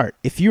start.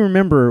 If you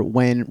remember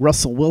when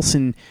Russell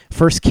Wilson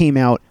first came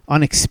out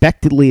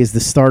unexpectedly as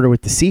the starter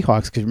with the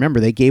Seahawks, because remember,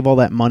 they gave all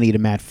that money to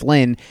Matt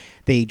Flynn.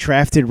 They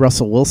drafted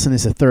Russell Wilson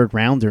as a third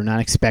rounder,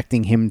 not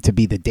expecting him to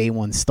be the day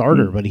one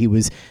starter, but he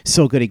was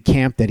so good at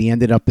camp that he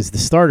ended up as the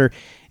starter.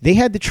 They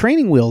had the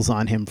training wheels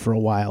on him for a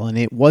while, and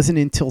it wasn't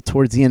until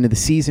towards the end of the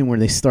season where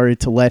they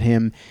started to let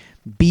him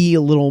be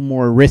a little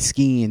more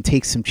risky and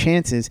take some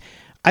chances.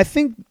 I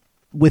think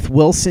with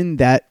Wilson,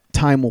 that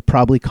time will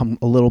probably come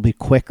a little bit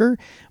quicker,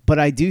 but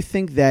I do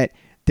think that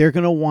they're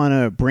going to want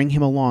to bring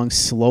him along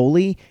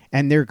slowly,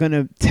 and they're going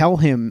to tell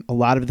him a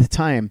lot of the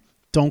time,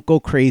 don't go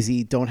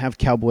crazy, don't have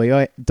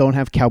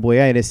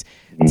cowboyitis.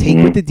 Take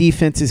what the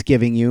defense is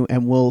giving you,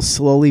 and we'll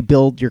slowly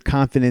build your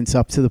confidence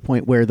up to the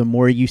point where the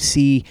more you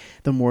see,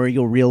 the more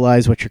you'll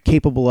realize what you're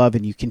capable of,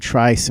 and you can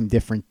try some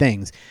different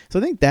things. So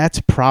I think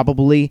that's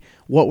probably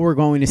what we're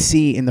going to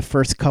see in the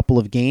first couple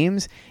of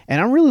games.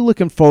 And I'm really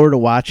looking forward to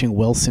watching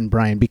Wilson,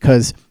 Brian,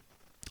 because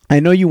I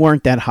know you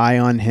weren't that high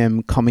on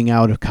him coming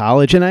out of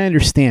college, and I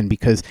understand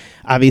because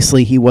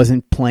obviously he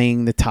wasn't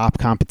playing the top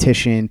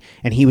competition,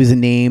 and he was a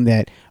name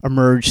that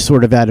emerged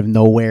sort of out of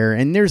nowhere,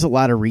 and there's a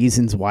lot of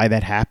reasons why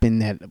that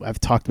happened that I've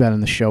talked about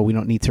on the show. We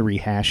don't need to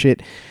rehash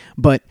it,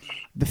 but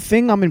the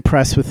thing I'm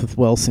impressed with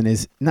Wilson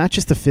is not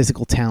just the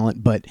physical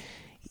talent, but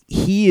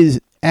he is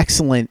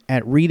excellent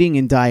at reading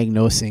and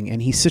diagnosing,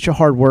 and he's such a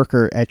hard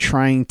worker at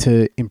trying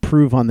to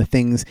improve on the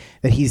things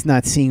that he's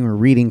not seeing or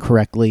reading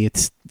correctly.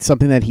 It's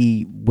something that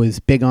he was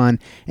big on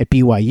at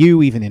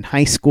BYU, even in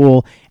high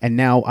school, and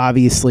now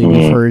obviously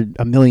we've heard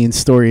a million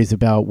stories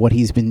about what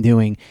he's been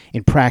doing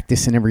in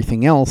practice and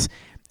everything else.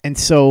 And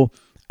so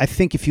I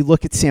think if you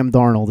look at Sam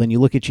Darnold and you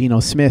look at Geno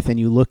Smith and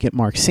you look at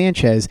Mark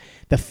Sanchez,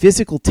 the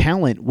physical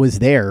talent was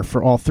there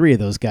for all three of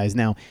those guys.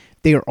 Now,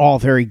 they are all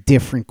very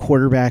different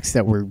quarterbacks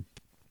that were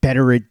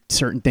better at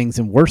certain things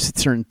and worse at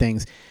certain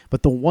things.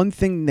 But the one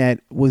thing that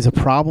was a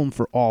problem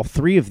for all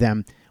three of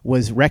them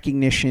was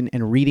recognition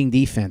and reading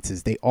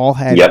defenses. They all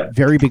had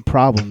very big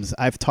problems.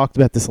 I've talked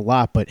about this a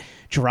lot, but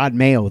Gerard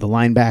Mayo, the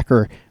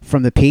linebacker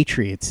from the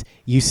Patriots,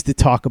 used to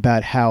talk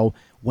about how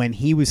when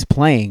he was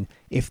playing,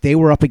 if they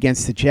were up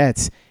against the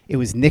Jets, it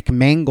was Nick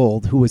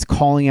Mangold who was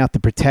calling out the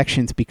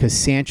protections because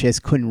Sanchez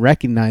couldn't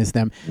recognize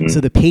them.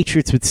 So the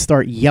Patriots would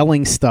start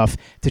yelling stuff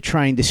to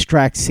try and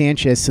distract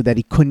Sanchez so that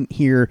he couldn't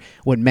hear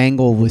what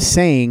Mangold was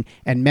saying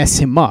and mess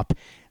him up.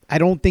 I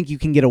don't think you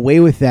can get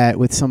away with that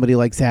with somebody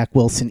like Zach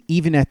Wilson,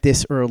 even at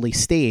this early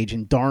stage.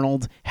 And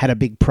Darnold had a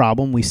big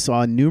problem. We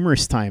saw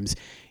numerous times.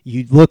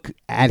 You look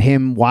at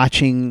him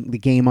watching the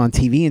game on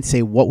TV and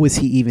say, what was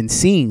he even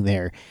seeing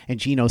there? And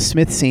Geno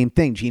Smith, same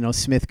thing. Geno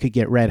Smith could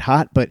get red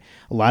hot, but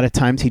a lot of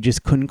times he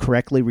just couldn't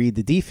correctly read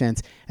the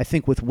defense. I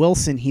think with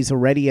Wilson, he's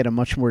already at a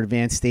much more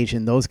advanced stage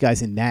than those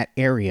guys in that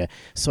area.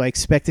 So I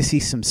expect to see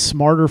some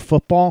smarter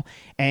football,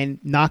 and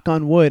knock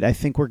on wood, I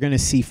think we're going to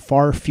see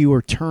far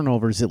fewer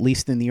turnovers, at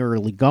least in the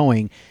early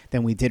going,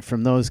 than we did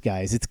from those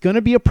guys. It's going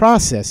to be a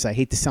process. I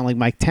hate to sound like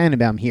Mike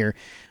Tannenbaum here,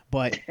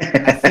 but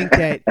I think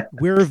that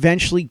we're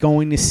eventually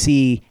going to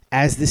see,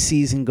 as the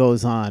season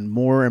goes on,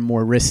 more and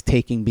more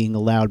risk-taking being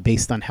allowed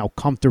based on how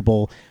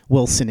comfortable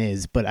Wilson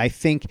is. But I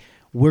think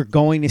we're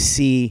going to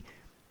see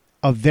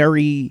a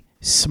very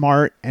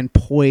smart and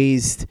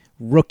poised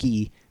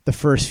rookie the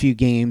first few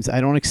games.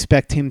 I don't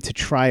expect him to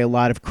try a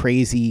lot of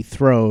crazy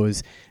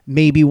throws,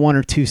 maybe one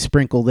or two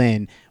sprinkled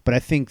in, but I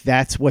think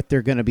that's what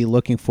they're going to be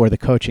looking for, the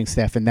coaching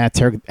staff, and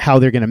that's how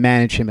they're going to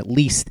manage him, at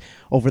least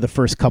over the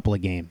first couple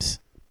of games.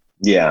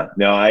 Yeah,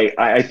 no,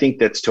 I think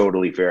that's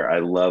totally fair. I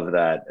love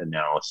that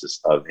analysis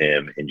of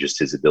him and just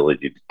his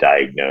ability to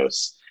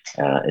diagnose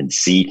and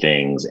see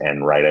things.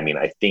 And right, I mean,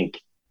 I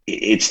think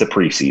it's the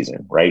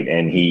preseason, right?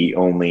 And he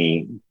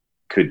only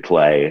could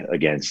play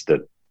against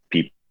the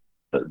people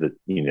that,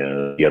 you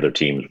know, the other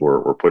teams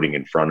were putting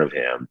in front of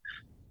him.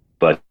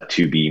 But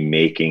to be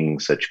making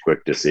such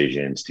quick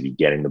decisions, to be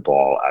getting the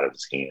ball out of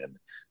his hand,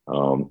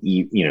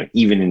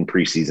 even in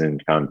preseason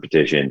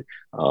competition,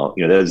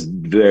 that is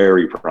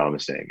very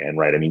promising. And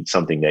right, I mean,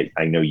 something that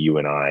I know you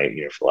and I,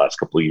 for the last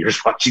couple of years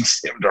watching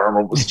Sam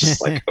Darnold was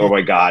just like, oh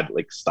my God,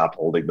 like stop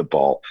holding the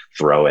ball,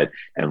 throw it.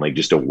 And like,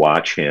 just to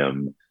watch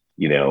him,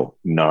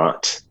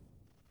 not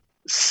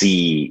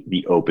see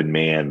the open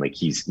man, like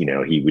he's,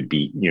 he would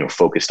be,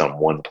 focused on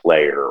one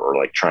player or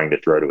like trying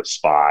to throw to a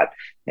spot.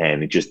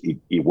 And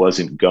it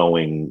wasn't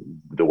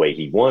going the way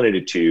he wanted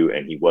it to.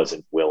 And he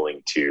wasn't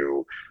willing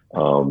to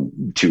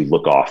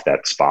look off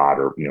that spot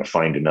or,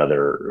 find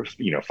another,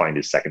 find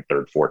his second,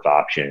 third, fourth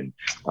option.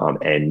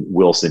 And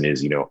Wilson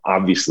is,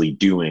 obviously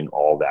doing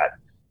all that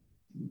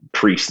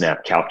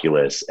pre-snap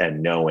calculus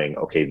and knowing,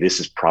 okay, this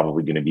is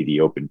probably going to be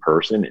the open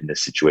person in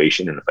this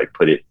situation. And if I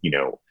put it,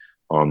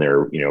 on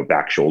their,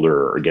 back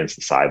shoulder or against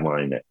the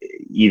sideline,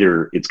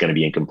 either it's going to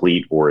be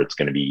incomplete or it's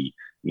going to be,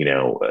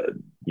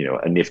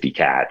 a nifty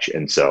catch.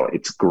 And so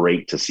it's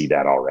great to see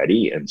that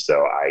already. And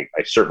so I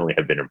certainly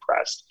have been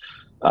impressed.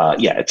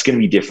 It's going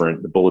to be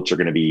different. The bullets are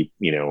going to be,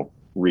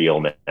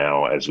 real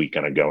now as we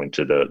kind of go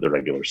into the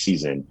regular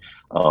season.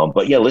 I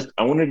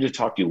wanted to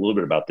talk to you a little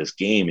bit about this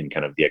game and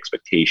kind of the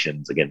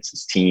expectations against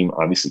this team.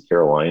 Obviously,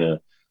 Carolina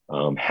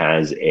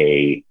has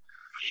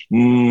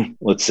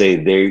let's say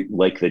they,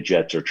 like the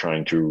Jets, are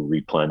trying to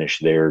replenish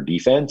their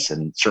defense,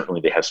 and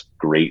certainly they have some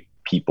great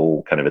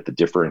people kind of at the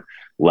different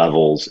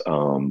levels.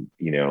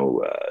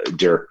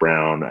 Derek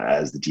Brown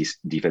as the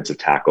defensive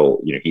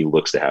tackle, he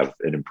looks to have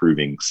an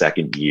improving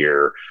second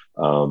year.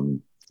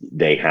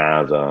 They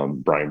have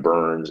Brian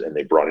Burns, and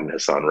they brought in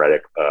Hassan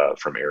Reddick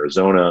from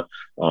Arizona.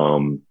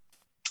 And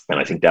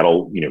I think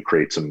that'll,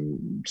 create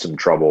some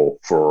trouble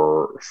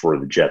for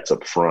the Jets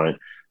up front.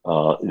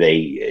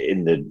 They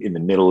in the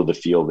middle of the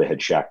field, they had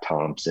Shaq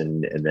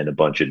Thompson and then a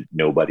bunch of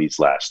nobodies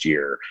last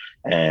year.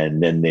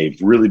 And then they've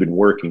really been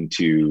working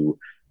to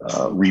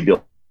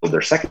rebuild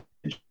their second.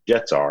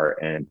 Jets are,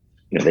 and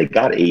they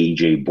got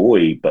AJ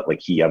Boyd, but like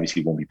he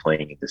obviously won't be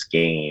playing in this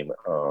game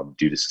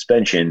due to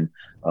suspension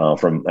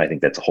from, I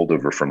think that's a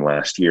holdover from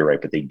last year, right?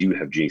 But they do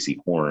have JC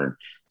Horn.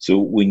 So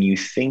when you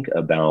think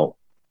about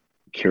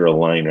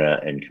Carolina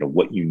and kind of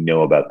what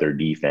about their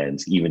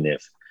defense, even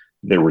if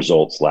their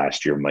results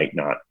last year might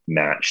not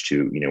match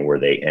to where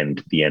they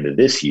end the end of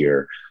this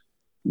year,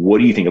 what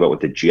do you think about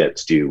what the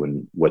Jets do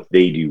and what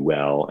they do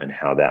well, and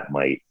how that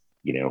might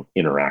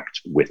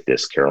interact with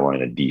this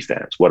Carolina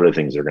defense? What are the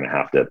things they're going to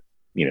have to,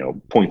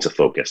 points of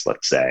focus,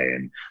 let's say,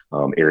 and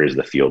areas of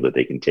the field that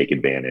they can take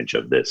advantage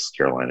of this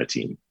Carolina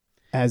team?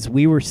 As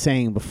we were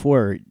saying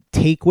before,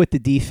 take what the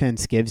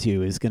defense gives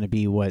you is going to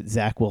be what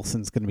Zach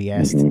Wilson's going to be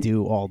asked to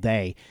do all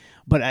day.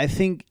 But I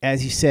think,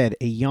 as you said,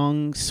 a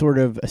young sort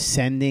of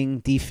ascending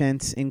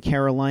defense in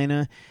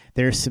Carolina.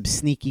 There's some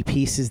sneaky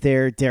pieces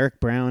there. Derek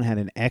Brown had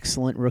an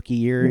excellent rookie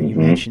year. You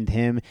mentioned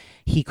him.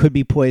 He could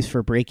be poised for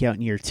a breakout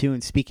in year 2.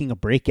 And speaking of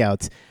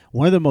breakouts,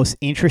 one of the most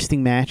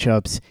interesting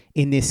matchups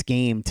in this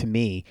game to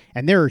me,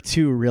 and there are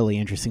 2 really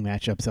interesting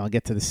matchups. I'll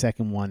get to the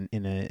second one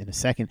in a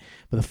second.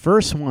 But the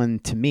first one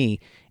to me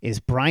is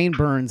Brian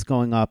Burns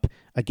going up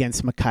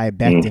against Mekhi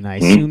Becton. I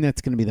assume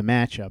that's going to be the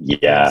matchup.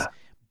 Yeah.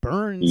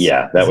 Burns.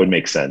 Yeah, that would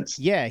make sense.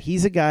 Yeah,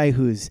 he's a guy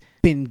who's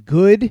been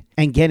good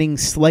and getting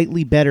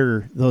slightly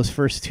better those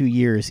first 2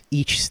 years,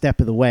 each step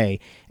of the way.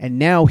 And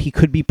now he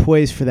could be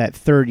poised for that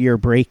third-year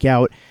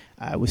breakout.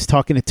 I was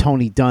talking to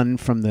Tony Dunn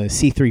from the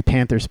C3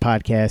 Panthers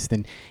podcast,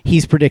 and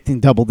he's predicting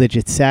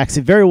double-digit sacks.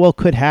 It very well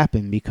could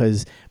happen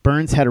because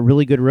Burns had a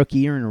really good rookie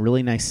year and a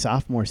really nice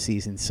sophomore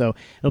season. So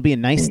it'll be a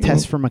nice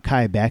test for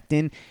Mekhi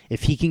Becton.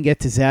 If he can get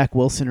to Zach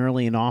Wilson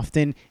early and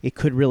often, it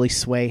could really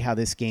sway how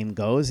this game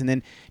goes. And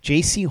then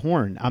J.C.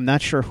 Horn, I'm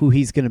not sure who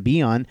he's going to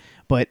be on,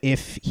 but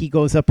if he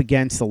goes up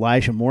against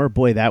Elijah Moore,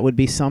 boy, that would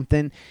be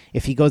something.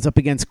 If he goes up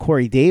against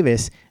Corey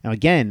Davis, now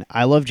again,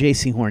 I love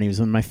J.C. Horn. He was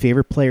one of my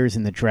favorite players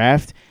in the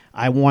draft.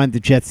 I wanted the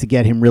Jets to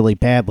get him really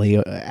badly.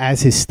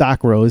 As his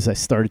stock rose, I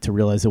started to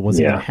realize it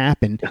wasn't going to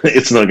happen.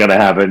 It's not going to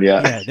happen,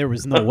 Yeah, there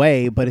was no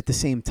way. But at the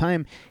same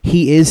time,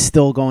 he is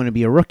still going to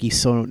be a rookie.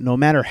 So no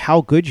matter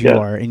how good you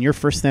are in your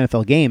first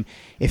NFL game,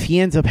 if he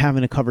ends up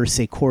having to cover,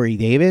 say, Corey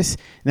Davis.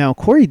 Now,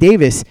 Corey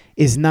Davis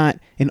is not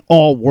an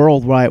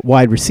all-world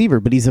wide receiver,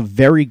 but he's a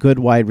very good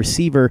wide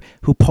receiver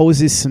who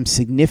poses some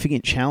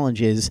significant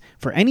challenges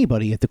for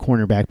anybody at the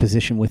cornerback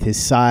position with his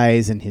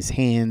size and his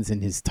hands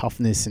and his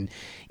toughness and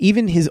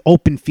even his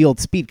open field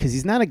speed, because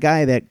he's not a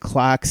guy that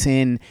clocks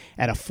in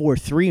at a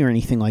 4.3 or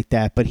anything like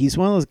that, but he's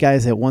one of those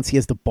guys that once he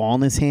has the ball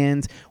in his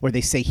hands, or they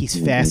say he's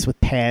fast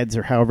with pads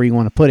or however you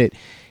want to put it,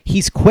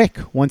 he's quick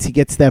once he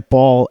gets that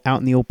ball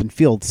out in the open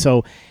field.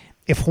 So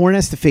if Horn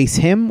has to face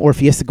him, or if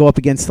he has to go up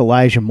against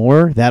Elijah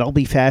Moore, that'll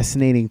be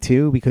fascinating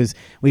too, because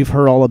we've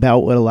heard all about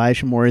what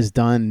Elijah Moore has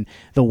done,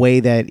 the way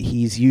that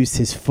he's used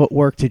his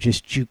footwork to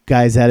just juke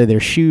guys out of their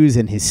shoes,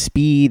 and his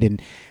speed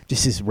and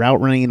just his route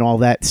running and all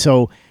that.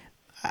 So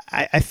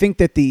I think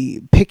that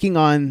the picking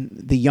on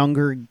the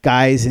younger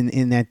guys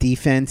in that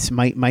defense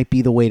might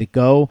be the way to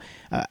go.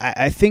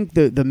 I think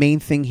the main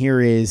thing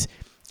here is,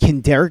 can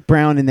Derek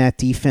Brown in that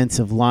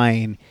defensive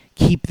line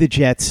keep the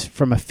Jets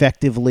from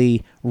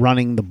effectively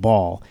running the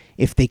ball?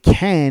 If they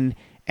can,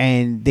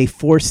 and they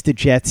force the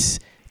Jets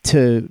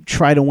to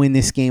try to win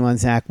this game on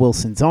Zach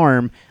Wilson's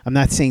arm, I'm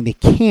not saying they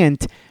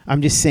can't.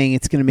 I'm just saying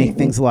it's going to make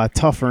things a lot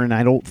tougher, and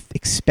I don't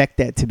expect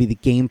that to be the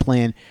game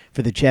plan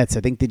for the Jets. I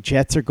think the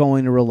Jets are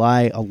going to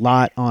rely a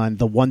lot on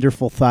the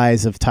wonderful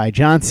thighs of Ty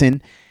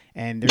Johnson,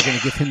 and they're going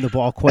to give him the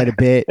ball quite a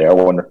bit. They're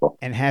wonderful.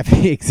 And have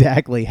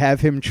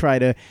him try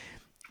to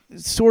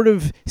sort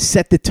of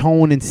set the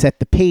tone and set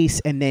the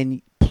pace, and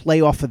then play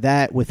off of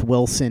that with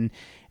Wilson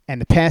and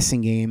the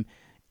passing game.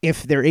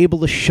 If they're able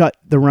to shut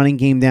the running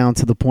game down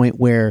to the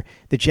point where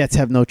the Jets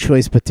have no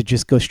choice but to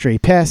just go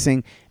straight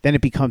passing, then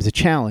it becomes a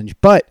challenge.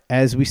 But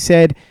as we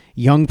said,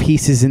 young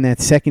pieces in that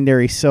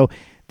secondary. So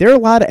there are a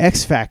lot of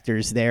X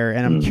factors there,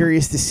 and I'm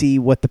curious to see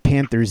what the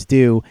Panthers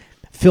do.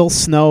 Phil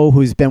Snow,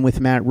 who's been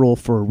with Matt Rule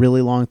for a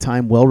really long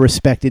time,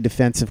 well-respected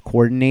defensive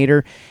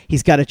coordinator,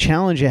 he's got a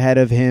challenge ahead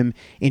of him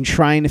in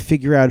trying to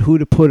figure out who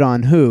to put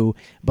on who.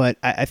 But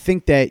I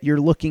think that you're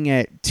looking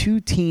at two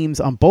teams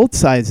on both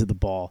sides of the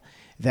ball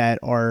that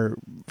are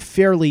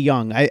fairly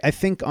young. I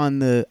think on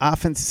the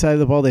offensive side of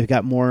the ball, they've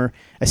got more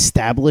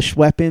established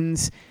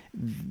weapons.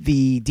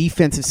 The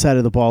defensive side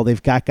of the ball,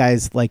 they've got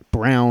guys like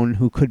Brown,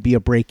 who could be a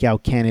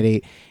breakout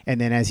candidate.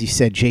 And then, as you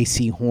said,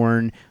 J.C.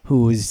 Horn,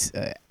 who is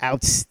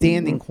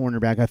outstanding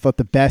cornerback. I thought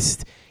the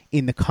best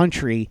in the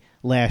country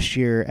last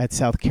year at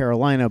South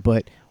Carolina.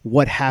 But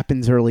what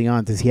happens early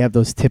on? Does he have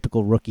those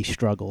typical rookie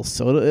struggles?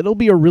 So it'll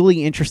be a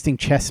really interesting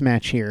chess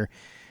match here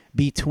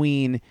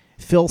between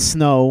Phil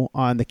Snow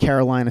on the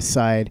Carolina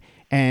side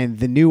and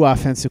the new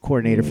offensive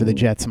coordinator for the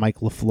Jets, Mike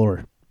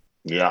LaFleur.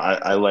 Yeah,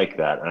 I like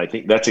that. And I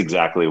think that's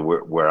exactly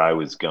where I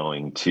was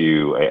going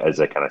to as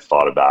I kind of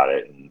thought about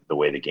it. And the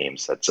way the game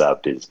sets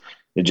up is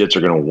the Jets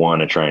are going to want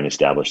to try and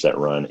establish that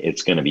run.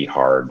 It's going to be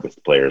hard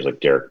with players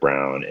like Derek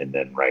Brown and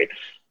then,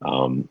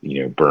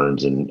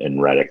 Burns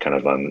and Reddick kind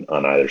of on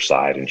either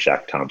side, and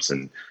Shaq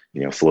Thompson,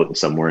 floating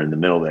somewhere in the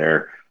middle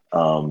there.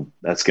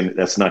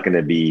 That's not going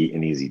to be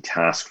an easy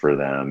task for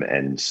them.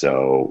 And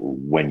so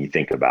when you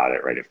think about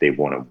it, right, if they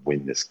want to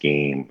win this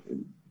game,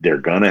 they're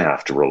going to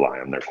have to rely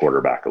on their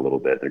quarterback a little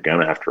bit. They're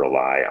going to have to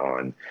rely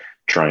on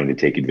trying to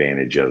take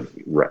advantage of,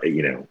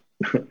 an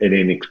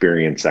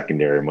inexperienced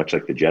secondary, much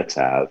like the Jets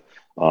have.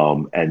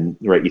 And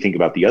right, you think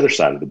about the other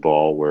side of the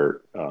ball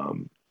where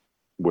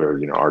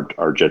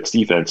our Jets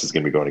defense is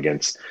going to be going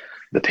against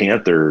the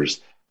Panthers.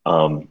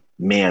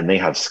 Man, they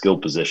have skill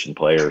position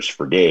players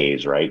for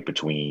days, right?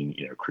 Between,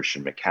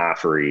 Christian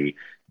McCaffrey,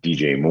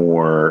 DJ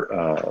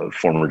Moore,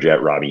 former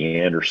Jet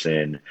Robbie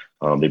Anderson.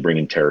 They bring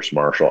in Terrace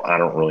Marshall. I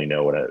don't really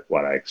know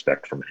what I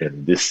expect from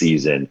him this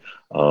season.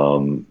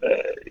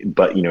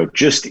 But,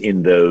 just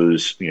in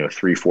those,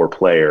 3-4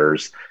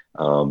 players,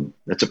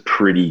 that's a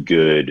pretty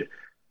good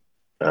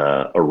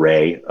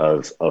array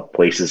of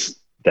places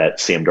that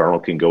Sam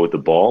Darnold can go with the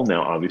ball.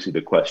 Now, obviously,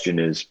 the question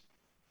is,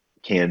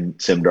 can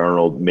Sam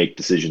Darnold make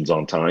decisions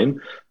on time,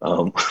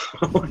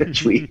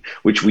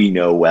 which we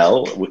know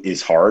well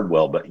is hard.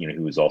 Well, but he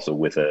was also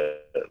with a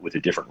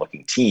different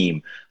looking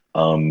team.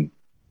 The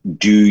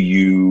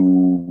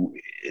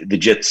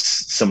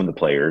Jets, some of the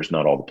players,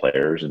 not all the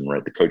players, and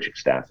right, the coaching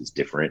staff is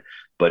different.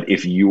 But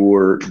if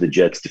you're the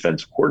Jets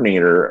defensive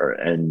coordinator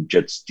and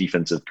Jets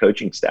defensive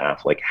coaching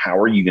staff, like, how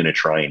are you going to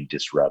try and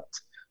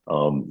disrupt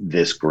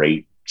this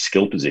great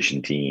skill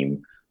position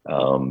team?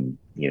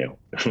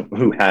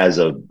 Who has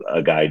a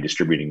guy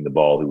distributing the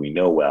ball who we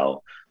know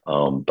well,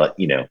 But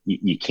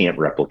you can't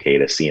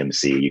replicate a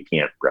CMC. You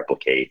can't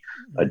replicate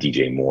a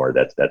DJ Moore.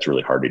 That's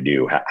really hard to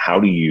do. How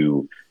do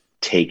you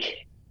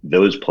take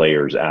those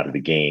players out of the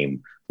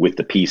game with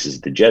the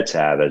pieces the Jets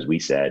have, as we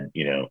said,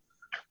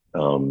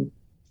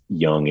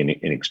 young and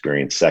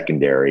inexperienced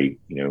secondary,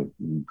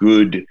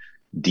 good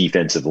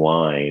defensive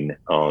line,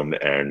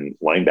 and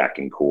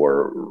linebacking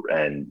core.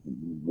 And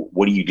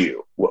what do you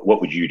do?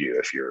 What would you do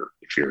if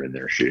you're in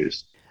their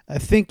shoes? I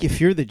think if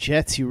you're the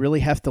Jets, you really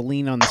have to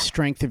lean on the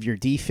strength of your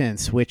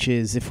defense, which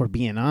is, if we're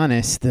being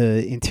honest,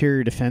 the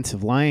interior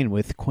defensive line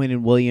with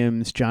Quinnen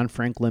Williams, John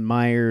Franklin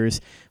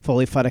Myers,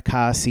 Foley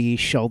Fatukasi,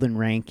 Sheldon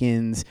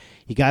Rankins.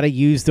 You got to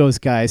use those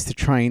guys to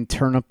try and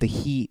turn up the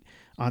heat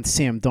on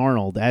Sam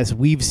Darnold, as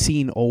we've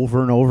seen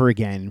over and over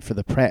again for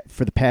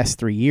the past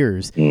 3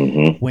 years.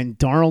 Mm-hmm. When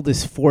Darnold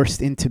is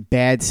forced into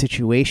bad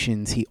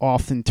situations, he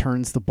often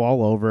turns the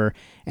ball over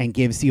and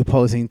gives the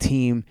opposing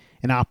team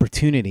an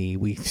opportunity.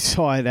 We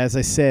saw it, as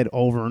I said,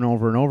 over and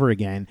over and over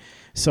again.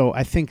 So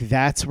I think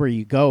that's where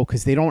you go,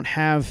 because they don't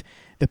have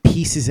the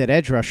pieces at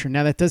edge rusher.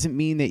 Now, that doesn't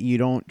mean that you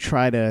don't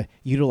try to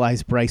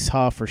utilize Bryce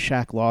Huff or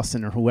Shaq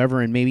Lawson or whoever,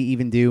 and maybe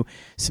even do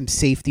some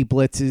safety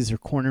blitzes or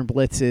corner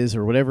blitzes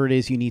or whatever it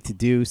is you need to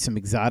do, some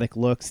exotic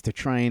looks to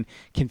try and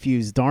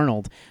confuse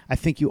Darnold. I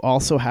think you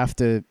also have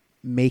to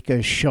make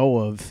a show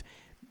of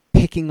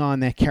picking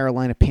on that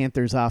Carolina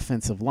Panthers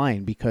offensive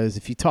line, because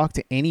if you talk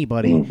to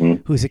anybody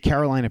who's a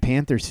Carolina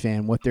Panthers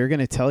fan, what they're going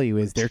to tell you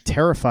is they're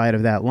terrified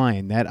of that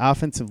line. That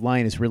offensive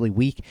line is really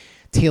weak.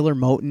 Taylor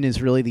Moton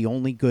is really the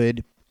only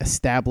good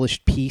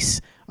established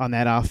piece on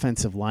that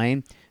offensive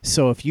line.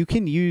 So if you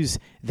can use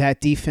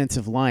that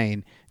defensive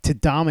line to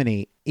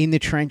dominate in the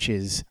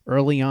trenches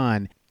early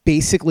on,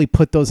 basically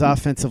put those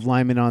offensive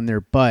linemen on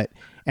their butt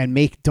and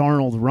make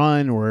Darnold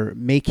run or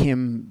make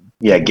him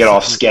get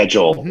off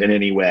schedule in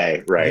any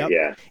way, right? Yep.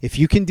 Yeah. If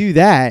you can do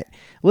that,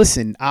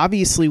 listen,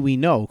 obviously we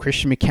know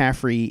Christian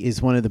McCaffrey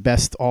is one of the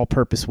best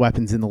all-purpose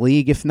weapons in the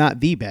league, if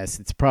not the best.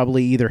 It's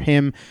probably either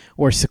him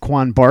or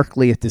Saquon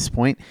Barkley at this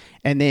point.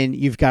 And then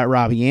you've got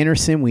Robbie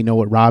Anderson. We know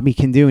what Robbie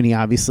can do, and he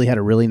obviously had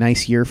a really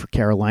nice year for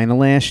Carolina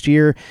last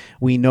year.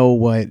 We know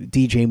what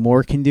DJ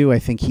Moore can do. I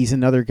think he's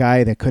another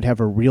guy that could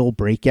have a real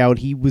breakout.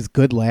 He was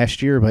good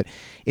last year, but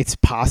it's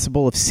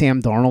possible if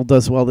Sam Darnold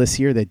does well this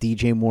year that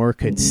DJ Moore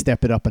could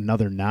step it up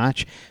another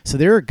notch. So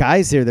there are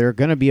guys there that are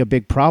going to be a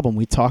big problem.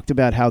 We talked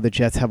about how the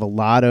Jets have a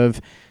lot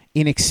of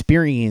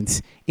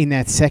inexperience in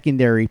that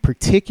secondary,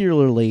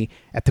 particularly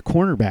at the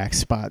cornerback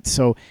spot.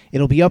 So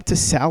it'll be up to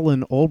Sal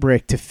and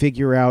Ulbrich to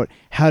figure out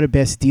how to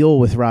best deal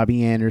with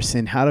Robbie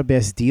Anderson, how to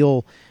best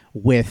deal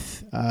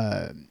with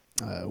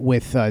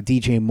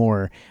DJ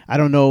Moore. I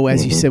don't know,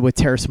 as you said, what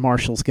Terrace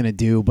Marshall's going to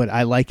do, but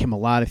I like him a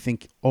lot. I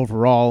think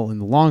overall, in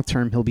the long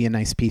term, he'll be a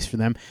nice piece for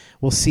them.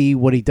 We'll see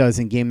what he does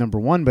in game number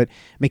 1, but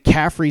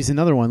McCaffrey's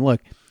another one.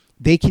 Look,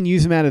 they can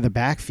use him out of the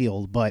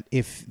backfield, but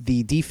if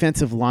the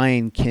defensive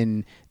line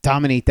can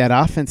dominate that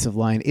offensive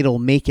line, it'll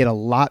make it a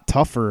lot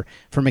tougher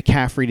for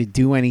McCaffrey to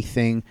do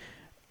anything,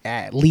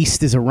 at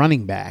least as a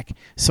running back.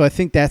 So I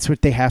think that's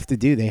what they have to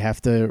do. They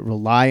have to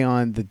rely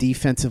on the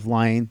defensive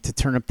line to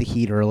turn up the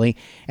heat early,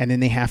 and then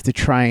they have to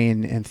try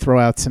and throw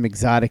out some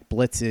exotic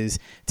blitzes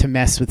to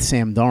mess with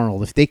Sam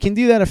Darnold. If they can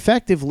do that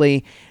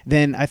effectively,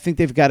 then I think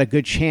they've got a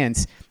good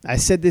chance. I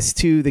said this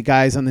to the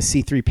guys on the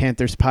C3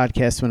 Panthers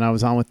podcast when I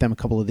was on with them a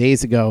couple of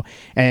days ago,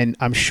 and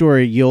I'm sure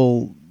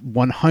you'll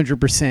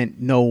 100%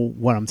 know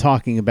what I'm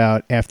talking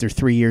about after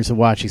 3 years of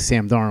watching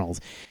Sam Darnold.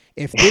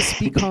 If this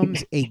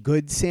becomes a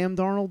good Sam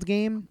Darnold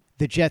game,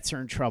 the Jets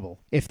are in trouble.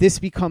 If this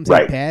becomes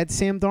a bad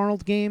Sam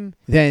Darnold game,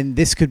 then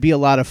this could be a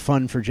lot of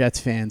fun for Jets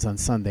fans on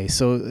Sunday.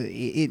 So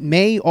it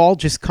may all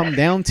just come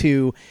down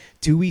to,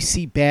 do we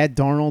see bad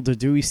Darnold or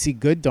do we see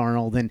good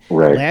Darnold? And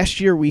last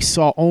year we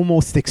saw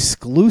almost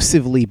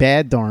exclusively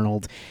bad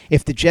Darnold.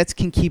 If the Jets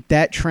can keep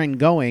that trend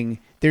going,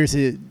 there's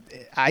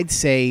I'd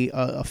say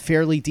a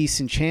fairly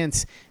decent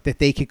chance that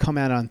they could come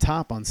out on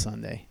top on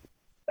Sunday.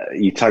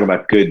 You talk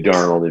about good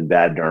Darnold and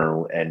bad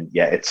Darnold, and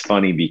it's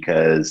funny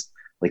because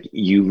like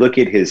you look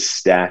at his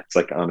stats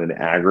like on an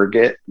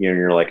aggregate,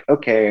 you're like,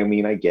 okay, I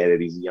mean, I get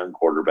it. He's a young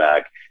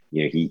quarterback.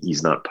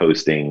 He's not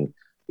posting,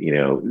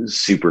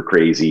 super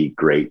crazy,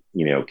 great,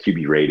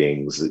 QB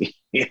ratings.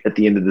 At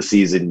the end of the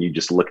season, you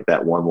just look at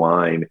that one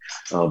line.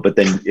 But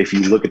then if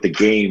you look at the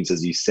games,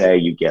 as you say,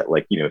 you get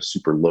like,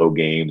 super low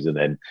games and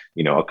then,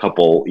 a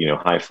couple,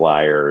 high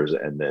flyers,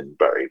 and then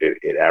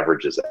it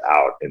averages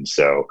out. And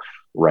so,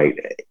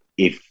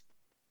 if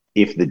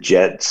the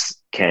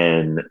Jets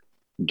can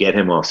get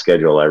him off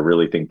schedule, I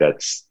really think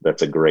that's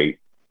a great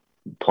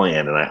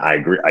plan. And I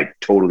agree. I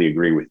totally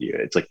agree with you.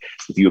 It's like,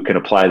 if you can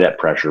apply that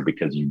pressure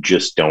because you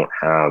just don't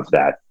have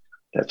that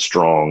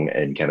strong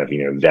and kind of,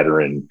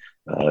 veteran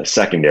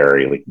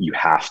secondary, like you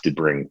have to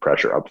bring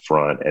pressure up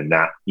front, and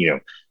that,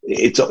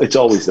 it's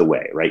always the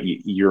way, right?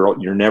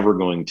 You're never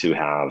going to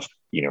have,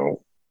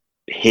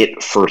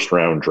 hit first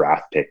round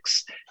draft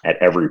picks at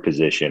every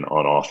position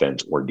on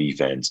offense or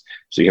defense.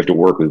 So you have to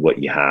work with what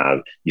you have.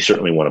 You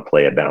certainly want to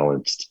play a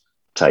balanced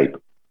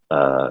type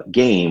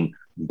game,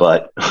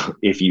 But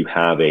if you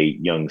have a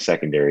young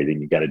secondary,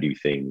 then you got to do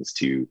things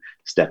to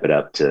step it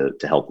up to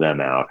help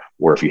them out.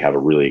 Or if you have a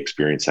really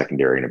experienced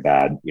secondary and a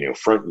bad,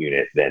 front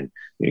unit, then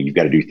you've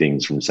got to do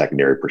things from a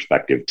secondary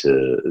perspective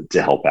to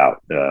help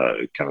out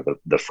kind of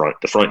the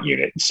front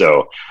unit.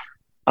 So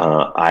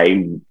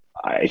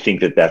I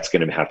think that's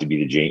going to have to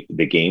be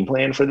the game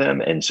plan for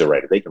them. And so,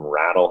 if they can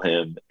rattle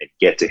him and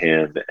get to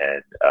him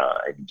and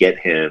get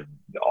him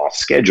off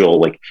schedule,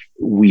 like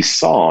we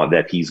saw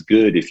that he's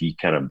good if you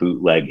kind of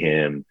bootleg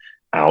him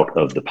out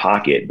of the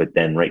pocket, but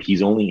then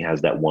he's only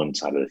has that one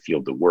side of the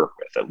field to work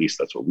with. At least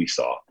that's what we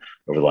saw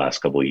over the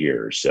last couple of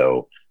years.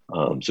 So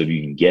if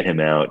you can get him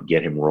out,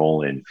 get him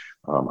rolling,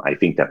 I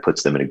think that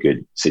puts them in a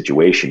good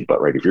situation. But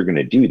if you're going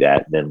to do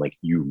that, then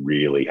you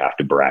really have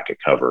to bracket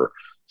cover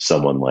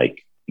someone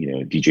like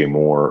DJ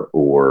Moore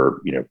or,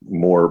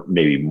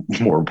 maybe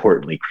more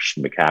importantly,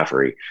 Christian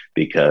McCaffrey,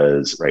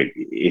 because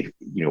if,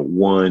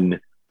 one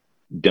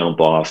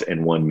dump off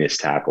and one missed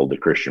tackle to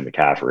Christian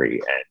McCaffrey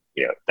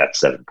and, that's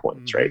 7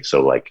 points, right?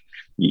 So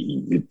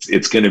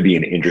it's going to be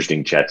an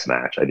interesting chess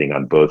match, I think,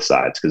 on both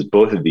sides, because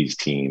both of these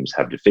teams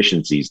have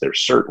deficiencies. They're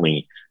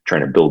certainly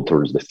trying to build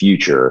towards the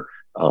future.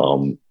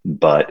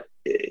 But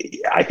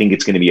I think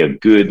it's going to be a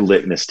good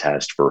litmus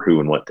test for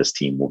who and what this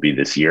team will be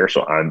this year.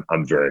 So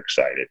I'm very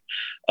excited.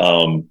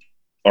 All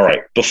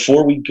right.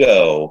 Before we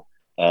go,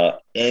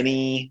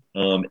 anything,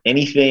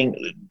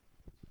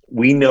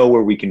 we know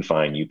where we can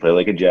find you. Play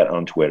Like a Jet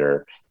on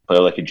Twitter, Play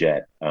Like a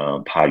Jet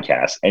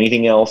podcast.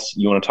 Anything else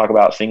you want to talk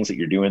about, things that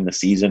you're doing this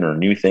season, or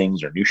new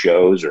things or new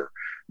shows or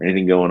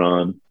anything going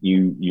on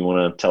you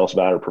want to tell us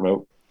about or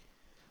promote?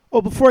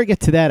 Well, before I get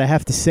to that, I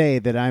have to say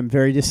that I'm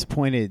very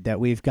disappointed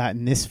that we've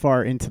gotten this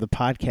far into the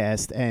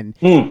podcast and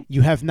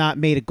you have not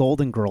made a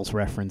Golden Girls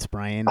reference,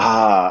 Brian.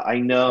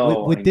 I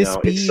know. Would this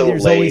be so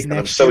there's late, always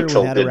next I'm year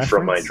so without a tilted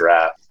from my reference?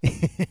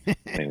 draft.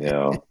 I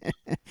know.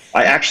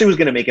 I actually was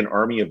going to make an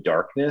Army of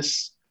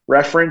Darkness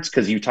reference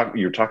because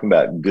you're talking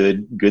about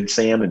good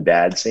Sam and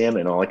bad Sam,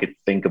 and all I could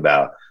think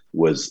about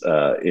was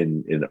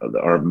in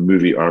our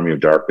movie Army of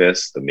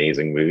Darkness, the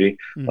amazing movie.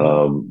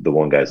 The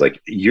one guy's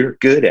like, "You're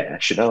good,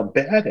 Ash, and I'm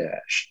bad,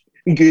 Ash.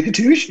 Good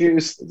two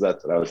shoes."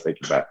 That's what I was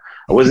thinking about.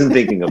 I wasn't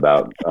thinking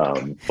about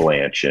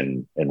Blanche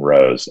and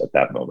Rose at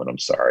that moment. I'm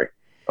sorry.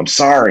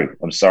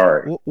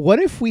 What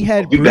if we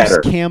had Bruce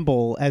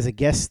Campbell as a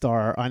guest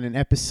star on an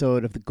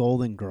episode of The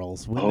Golden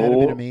Girls? Wouldn't that have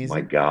been amazing? Oh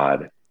my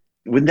God.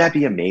 Wouldn't that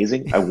be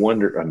amazing? I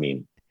wonder,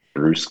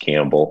 Bruce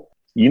Campbell.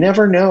 You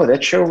never know.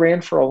 That show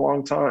ran for a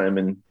long time,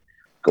 and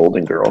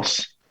Golden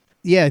Girls.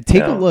 Yeah,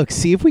 take a look.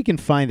 See if we can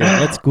find it.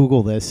 Let's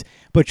Google this.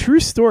 But true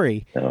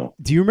story. No.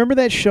 Do you remember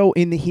that show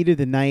In the Heat of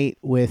the Night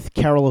with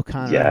Carol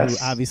O'Connor, Yes.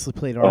 who obviously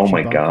played Archie Oh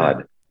my Bunker?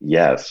 God.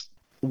 Yes.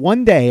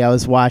 One day I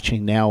was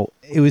watching. Now,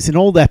 it was an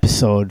old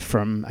episode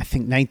from, I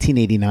think,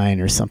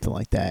 1989 or something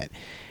like that.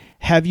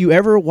 Have you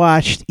ever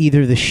watched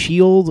either The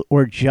Shield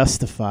or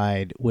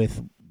Justified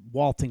with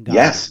Walton Goggins?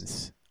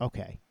 Yes.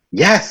 Okay.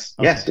 Yes.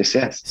 Okay.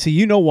 Yes. So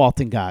you know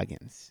Walton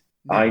Goggins.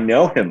 I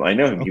know him.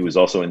 Okay. He was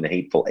also in The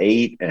Hateful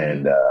Eight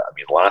and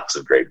lots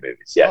of great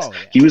movies. Yes. Oh, yeah.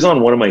 He was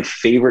on one of my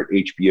favorite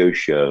HBO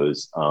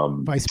shows.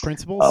 Vice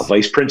Principals?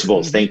 Vice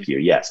Principals. Thank you.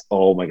 Yes.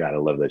 Oh my God. I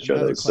love that show.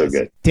 That was so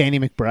good. Danny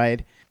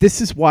McBride.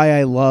 This is why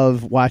I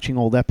love watching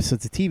old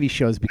episodes of TV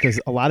shows, because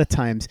a lot of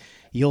times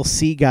you'll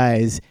see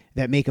guys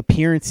that make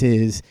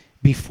appearances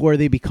before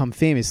they become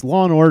famous.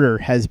 Law & Order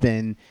has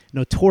been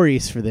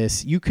notorious for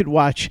this. You could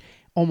watch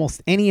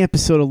almost any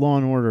episode of Law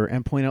 & Order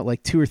and point out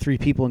like 2 or 3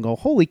 people and go,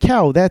 holy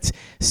cow, that's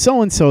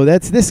so-and-so,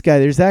 that's this guy,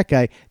 there's that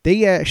guy.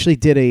 They actually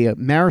did a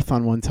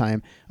marathon one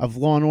time of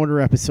Law &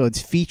 Order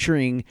episodes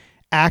featuring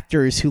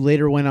actors who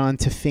later went on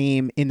to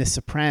fame in The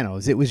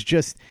Sopranos. It was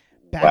just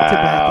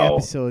back-to-back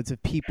episodes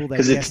of people that...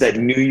 Because it's that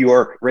New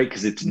York, right?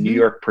 Because it's New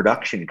York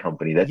production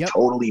company. That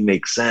totally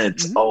makes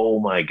sense. Oh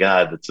my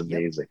God, that's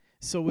amazing.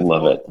 So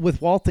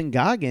with Walton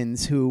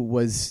Goggins, who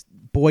was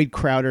Boyd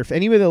Crowder, if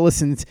anybody that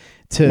listens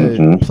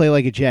to Play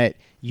Like a Jet,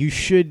 you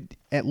should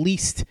at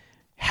least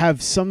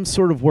have some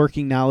sort of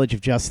working knowledge of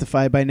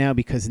Justified by now,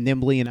 because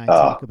Nimbley and I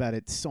talk about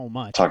it so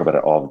much. Talk about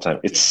it all the time.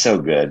 It's so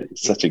good.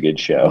 It's such a good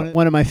show.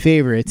 One of my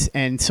favorites.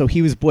 And so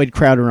he was Boyd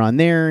Crowder on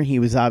there. He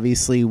was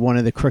obviously one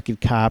of the crooked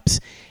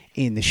cops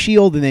in The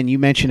Shield, and then you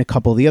mentioned a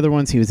couple of the other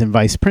ones. He was in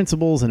Vice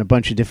Principals and a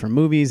bunch of different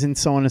movies and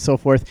so on and so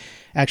forth.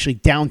 Actually,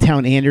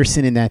 Downtown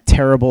Anderson in that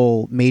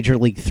terrible Major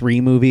League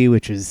 3 movie,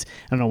 which is,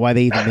 I don't know why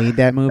they even made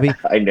that movie.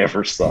 I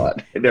never saw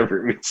it. I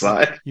never even saw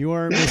it. You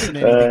aren't missing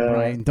anything,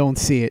 Brian. Don't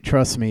see it.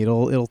 Trust me.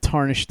 It'll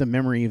tarnish the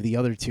memory of the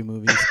other 2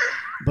 movies.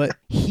 But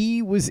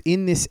he was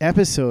in this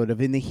episode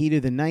of In the Heat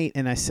of the Night,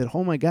 and I said,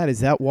 oh my God, is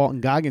that Walton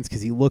Goggins?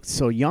 Because he looked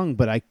so young,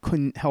 but I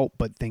couldn't help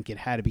but think it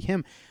had to be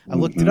him. I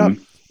looked it up.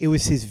 It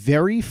was his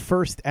very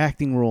first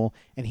acting role,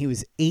 and he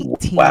was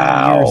 18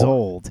 years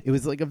old. It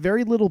was like a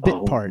very little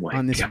bit part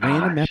on this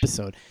random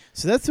episode.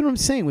 So that's what I'm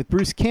saying with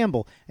Bruce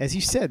Campbell. As you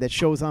said, that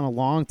show was on a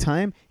long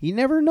time. You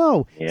never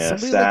know. Yeah,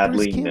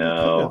 sadly, like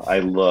no.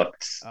 I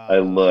looked. I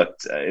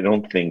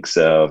don't think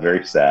so.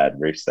 Very sad.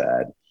 Very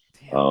sad.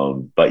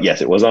 But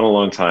yes, it was on a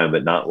long time,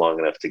 but not long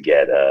enough to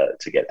get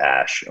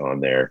Ash on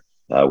there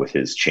with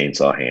his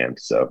chainsaw hand.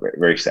 So very,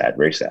 very sad,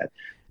 very sad.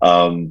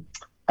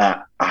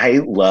 I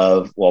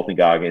love Walton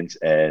Goggins,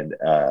 and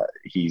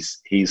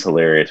he's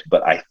hilarious.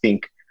 But I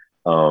think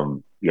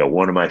one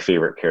of my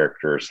favorite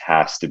characters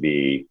has to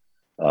be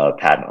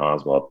Patton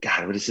Oswalt.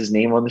 God, what is his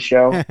name on the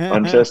show?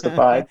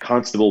 Unjustified?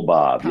 Constable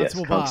Bob.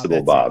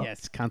 Constable Bob.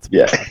 Yes,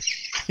 Constable Bob.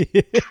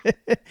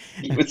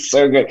 He was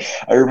so good.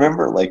 I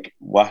remember like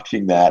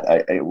watching that.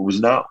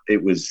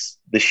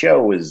 The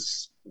show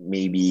was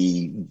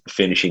maybe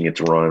finishing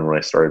its run when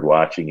I started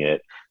watching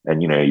it.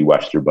 And, you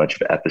watch through a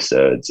bunch of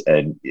episodes,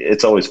 and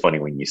it's always funny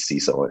when you see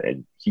someone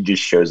and he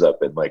just shows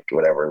up in like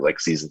whatever, like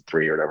season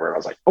 3 or whatever. I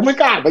was like, oh my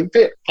God, like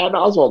Patton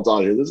Oswalt's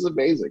on here. This is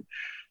amazing.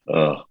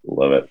 Oh,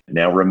 love it.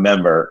 Now,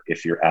 remember,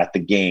 if you're at the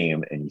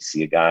game and you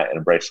see a guy in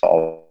a Bryce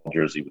Hall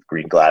jersey with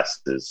green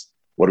glasses,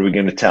 what are we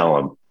going to tell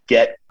him?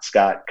 Get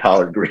Scott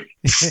collard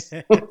greens.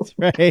 That's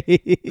right.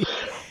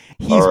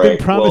 He's been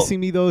promising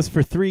me those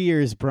for 3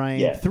 years, Brian.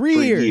 Yeah, 3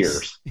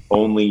 years.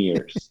 Only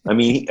years. I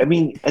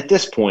mean, at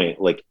this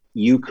point, like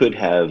you could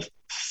have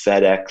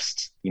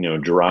FedExed,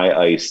 dry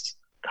iced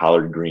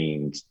collard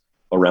greens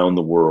around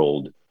the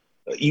world.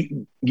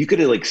 You could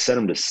have like sent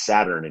them to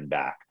Saturn and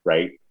back,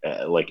 right?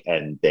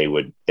 And they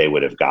would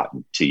have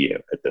gotten to you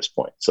at this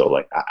point. So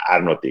like, I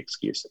don't know what the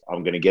excuse is.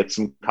 I'm going to get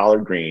some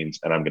collard greens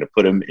and I'm going to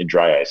put them in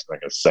dry ice and I'm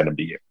going to send them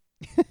to you.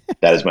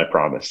 That is my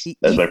promise.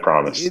 That's my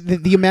promise.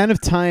 The amount of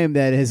time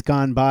that has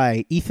gone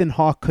by, Ethan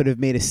Hawke could have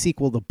made a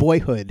sequel to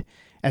Boyhood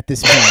at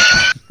this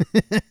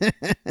point.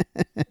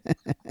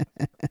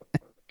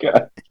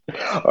 God.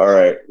 All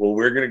right. Well,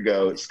 we're going to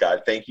go.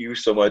 Scott, thank you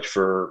so much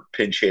for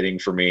pinch hitting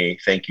for me.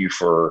 Thank you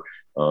for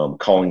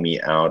calling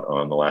me out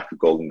on the lack of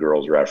Golden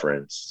Girls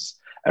reference.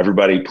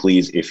 Everybody,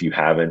 please, if you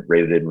haven't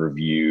rated and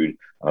reviewed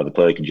the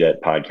Play Like a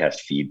Jet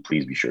podcast feed,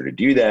 please be sure to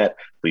do that.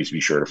 Please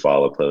be sure to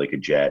follow Play Like a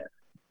Jet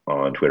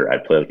on Twitter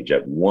at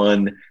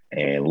PlayLikeAJet1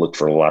 and look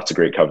for lots of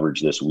great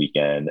coverage this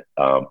weekend.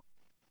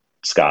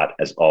 Scott,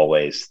 as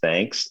always,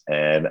 thanks.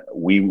 And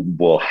we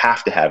will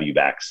have to have you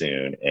back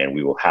soon, and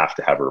we will have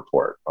to have a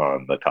report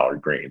on the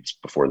collard greens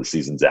before the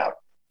season's out.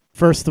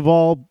 First of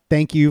all,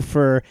 thank you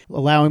for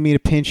allowing me to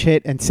pinch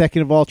hit. And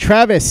second of all,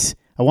 Travis,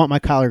 I want my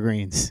collard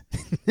greens.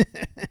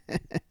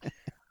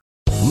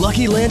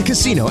 Lucky Land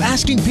Casino,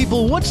 asking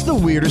people, what's the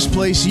weirdest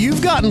place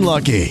you've gotten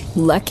lucky?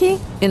 Lucky?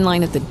 In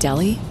line at the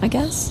deli, I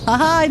guess?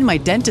 Aha, in my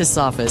dentist's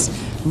office.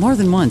 More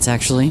than once,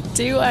 actually.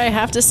 Do I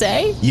have to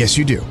say? Yes,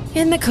 you do.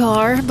 In the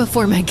car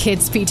before my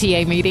kids'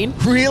 PTA meeting.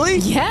 Really?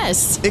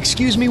 Yes.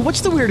 Excuse me,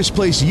 what's the weirdest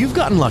place you've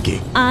gotten lucky?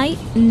 I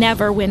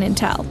never win and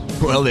tell.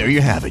 Well, there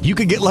you have it. You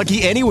can get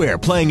lucky anywhere,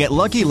 playing at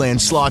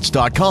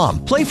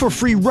LuckyLandSlots.com. Play for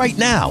free right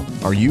now.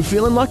 Are you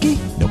feeling lucky?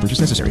 No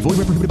purchase necessary. Void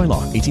where prohibited by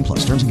law.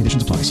 18+. Terms and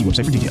conditions apply. See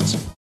website for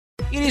details.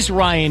 It is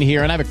Ryan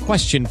here, and I have a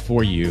question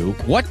for you.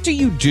 What do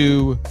you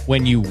do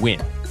when you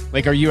win?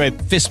 Like, are you a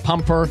fist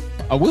pumper,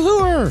 a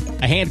woohooer,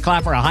 a hand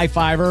clapper, a high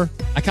fiver?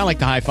 I kind of like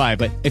the high five,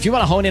 but if you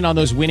want to hone in on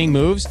those winning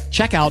moves,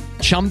 check out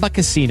Chumba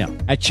Casino.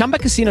 At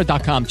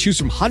ChumbaCasino.com, choose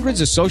from hundreds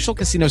of social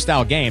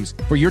casino-style games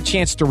for your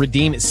chance to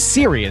redeem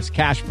serious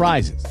cash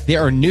prizes.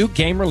 There are new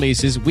game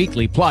releases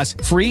weekly, plus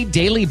free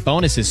daily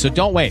bonuses. So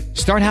don't wait.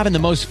 Start having the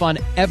most fun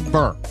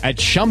ever at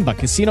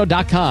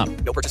ChumbaCasino.com.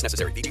 No purchase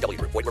necessary.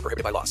 VGW. Void where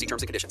prohibited by law. See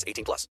terms and conditions.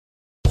 18+.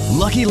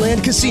 Lucky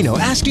Land Casino,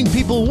 asking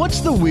people, what's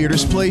the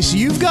weirdest place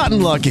you've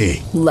gotten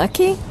lucky?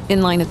 Lucky?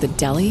 In line at the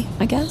deli,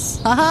 I guess?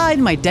 Aha,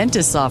 in my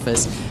dentist's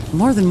office.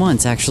 More than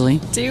once,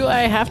 actually. Do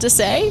I have to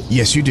say?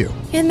 Yes, you do.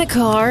 In the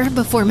car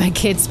before my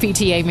kids'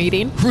 PTA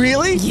meeting.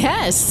 Really?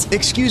 Yes.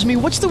 Excuse me,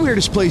 what's the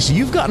weirdest place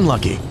you've gotten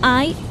lucky?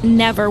 I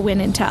never win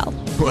and tell.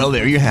 Well,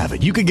 there you have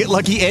it. You can get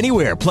lucky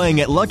anywhere,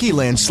 playing at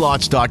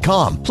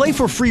LuckyLandSlots.com. Play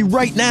for free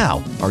right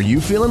now. Are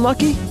you feeling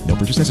lucky? No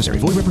purchase necessary.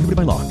 Void where prohibited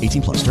by law.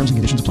 18+. Terms and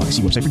conditions apply.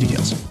 See website for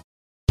details.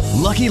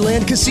 Lucky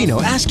Land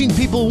Casino, asking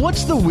people,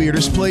 what's the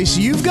weirdest place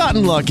you've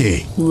gotten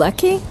lucky?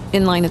 Lucky?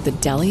 In line at the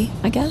deli,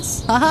 I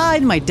guess? Aha,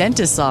 in my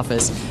dentist's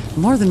office.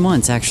 More than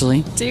once,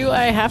 actually. Do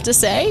I have to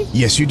say?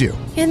 Yes, you do.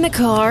 In the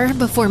car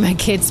before my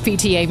kids'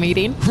 PTA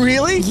meeting.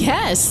 Really?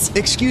 Yes.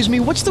 Excuse me,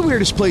 what's the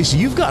weirdest place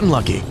you've gotten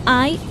lucky?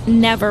 I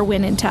never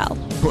win and tell.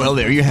 Well,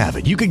 there you have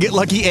it. You can get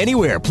lucky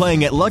anywhere,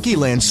 playing at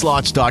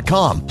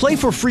LuckyLandSlots.com. Play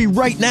for free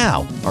right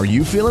now. Are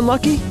you feeling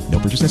lucky? No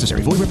purchase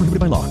necessary. Void where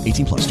prohibited by law.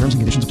 18+. Terms and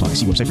conditions apply.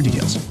 See website for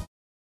details.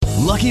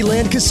 Lucky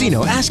Land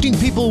Casino, asking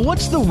people,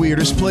 what's the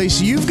weirdest place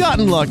you've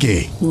gotten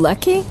lucky?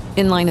 Lucky?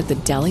 In line at the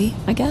deli,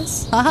 I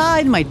guess? Aha,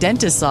 in my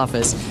dentist's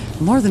office.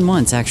 More than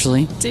once,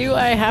 actually. Do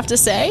I have to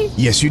say?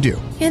 Yes, you do.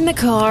 In the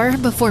car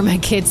before my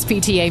kids'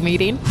 PTA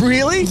meeting.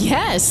 Really?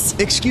 Yes.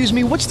 Excuse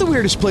me, what's the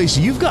weirdest place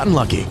you've gotten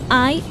lucky?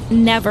 I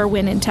never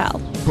win and tell.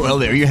 Well,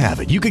 there you have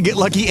it. You can get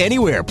lucky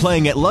anywhere,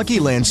 playing at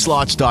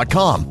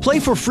LuckyLandSlots.com. Play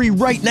for free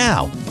right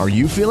now. Are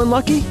you feeling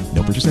lucky?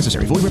 No purchase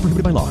necessary. Void where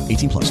prohibited by law.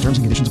 18+. Terms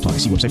and conditions apply.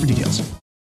 See website for details.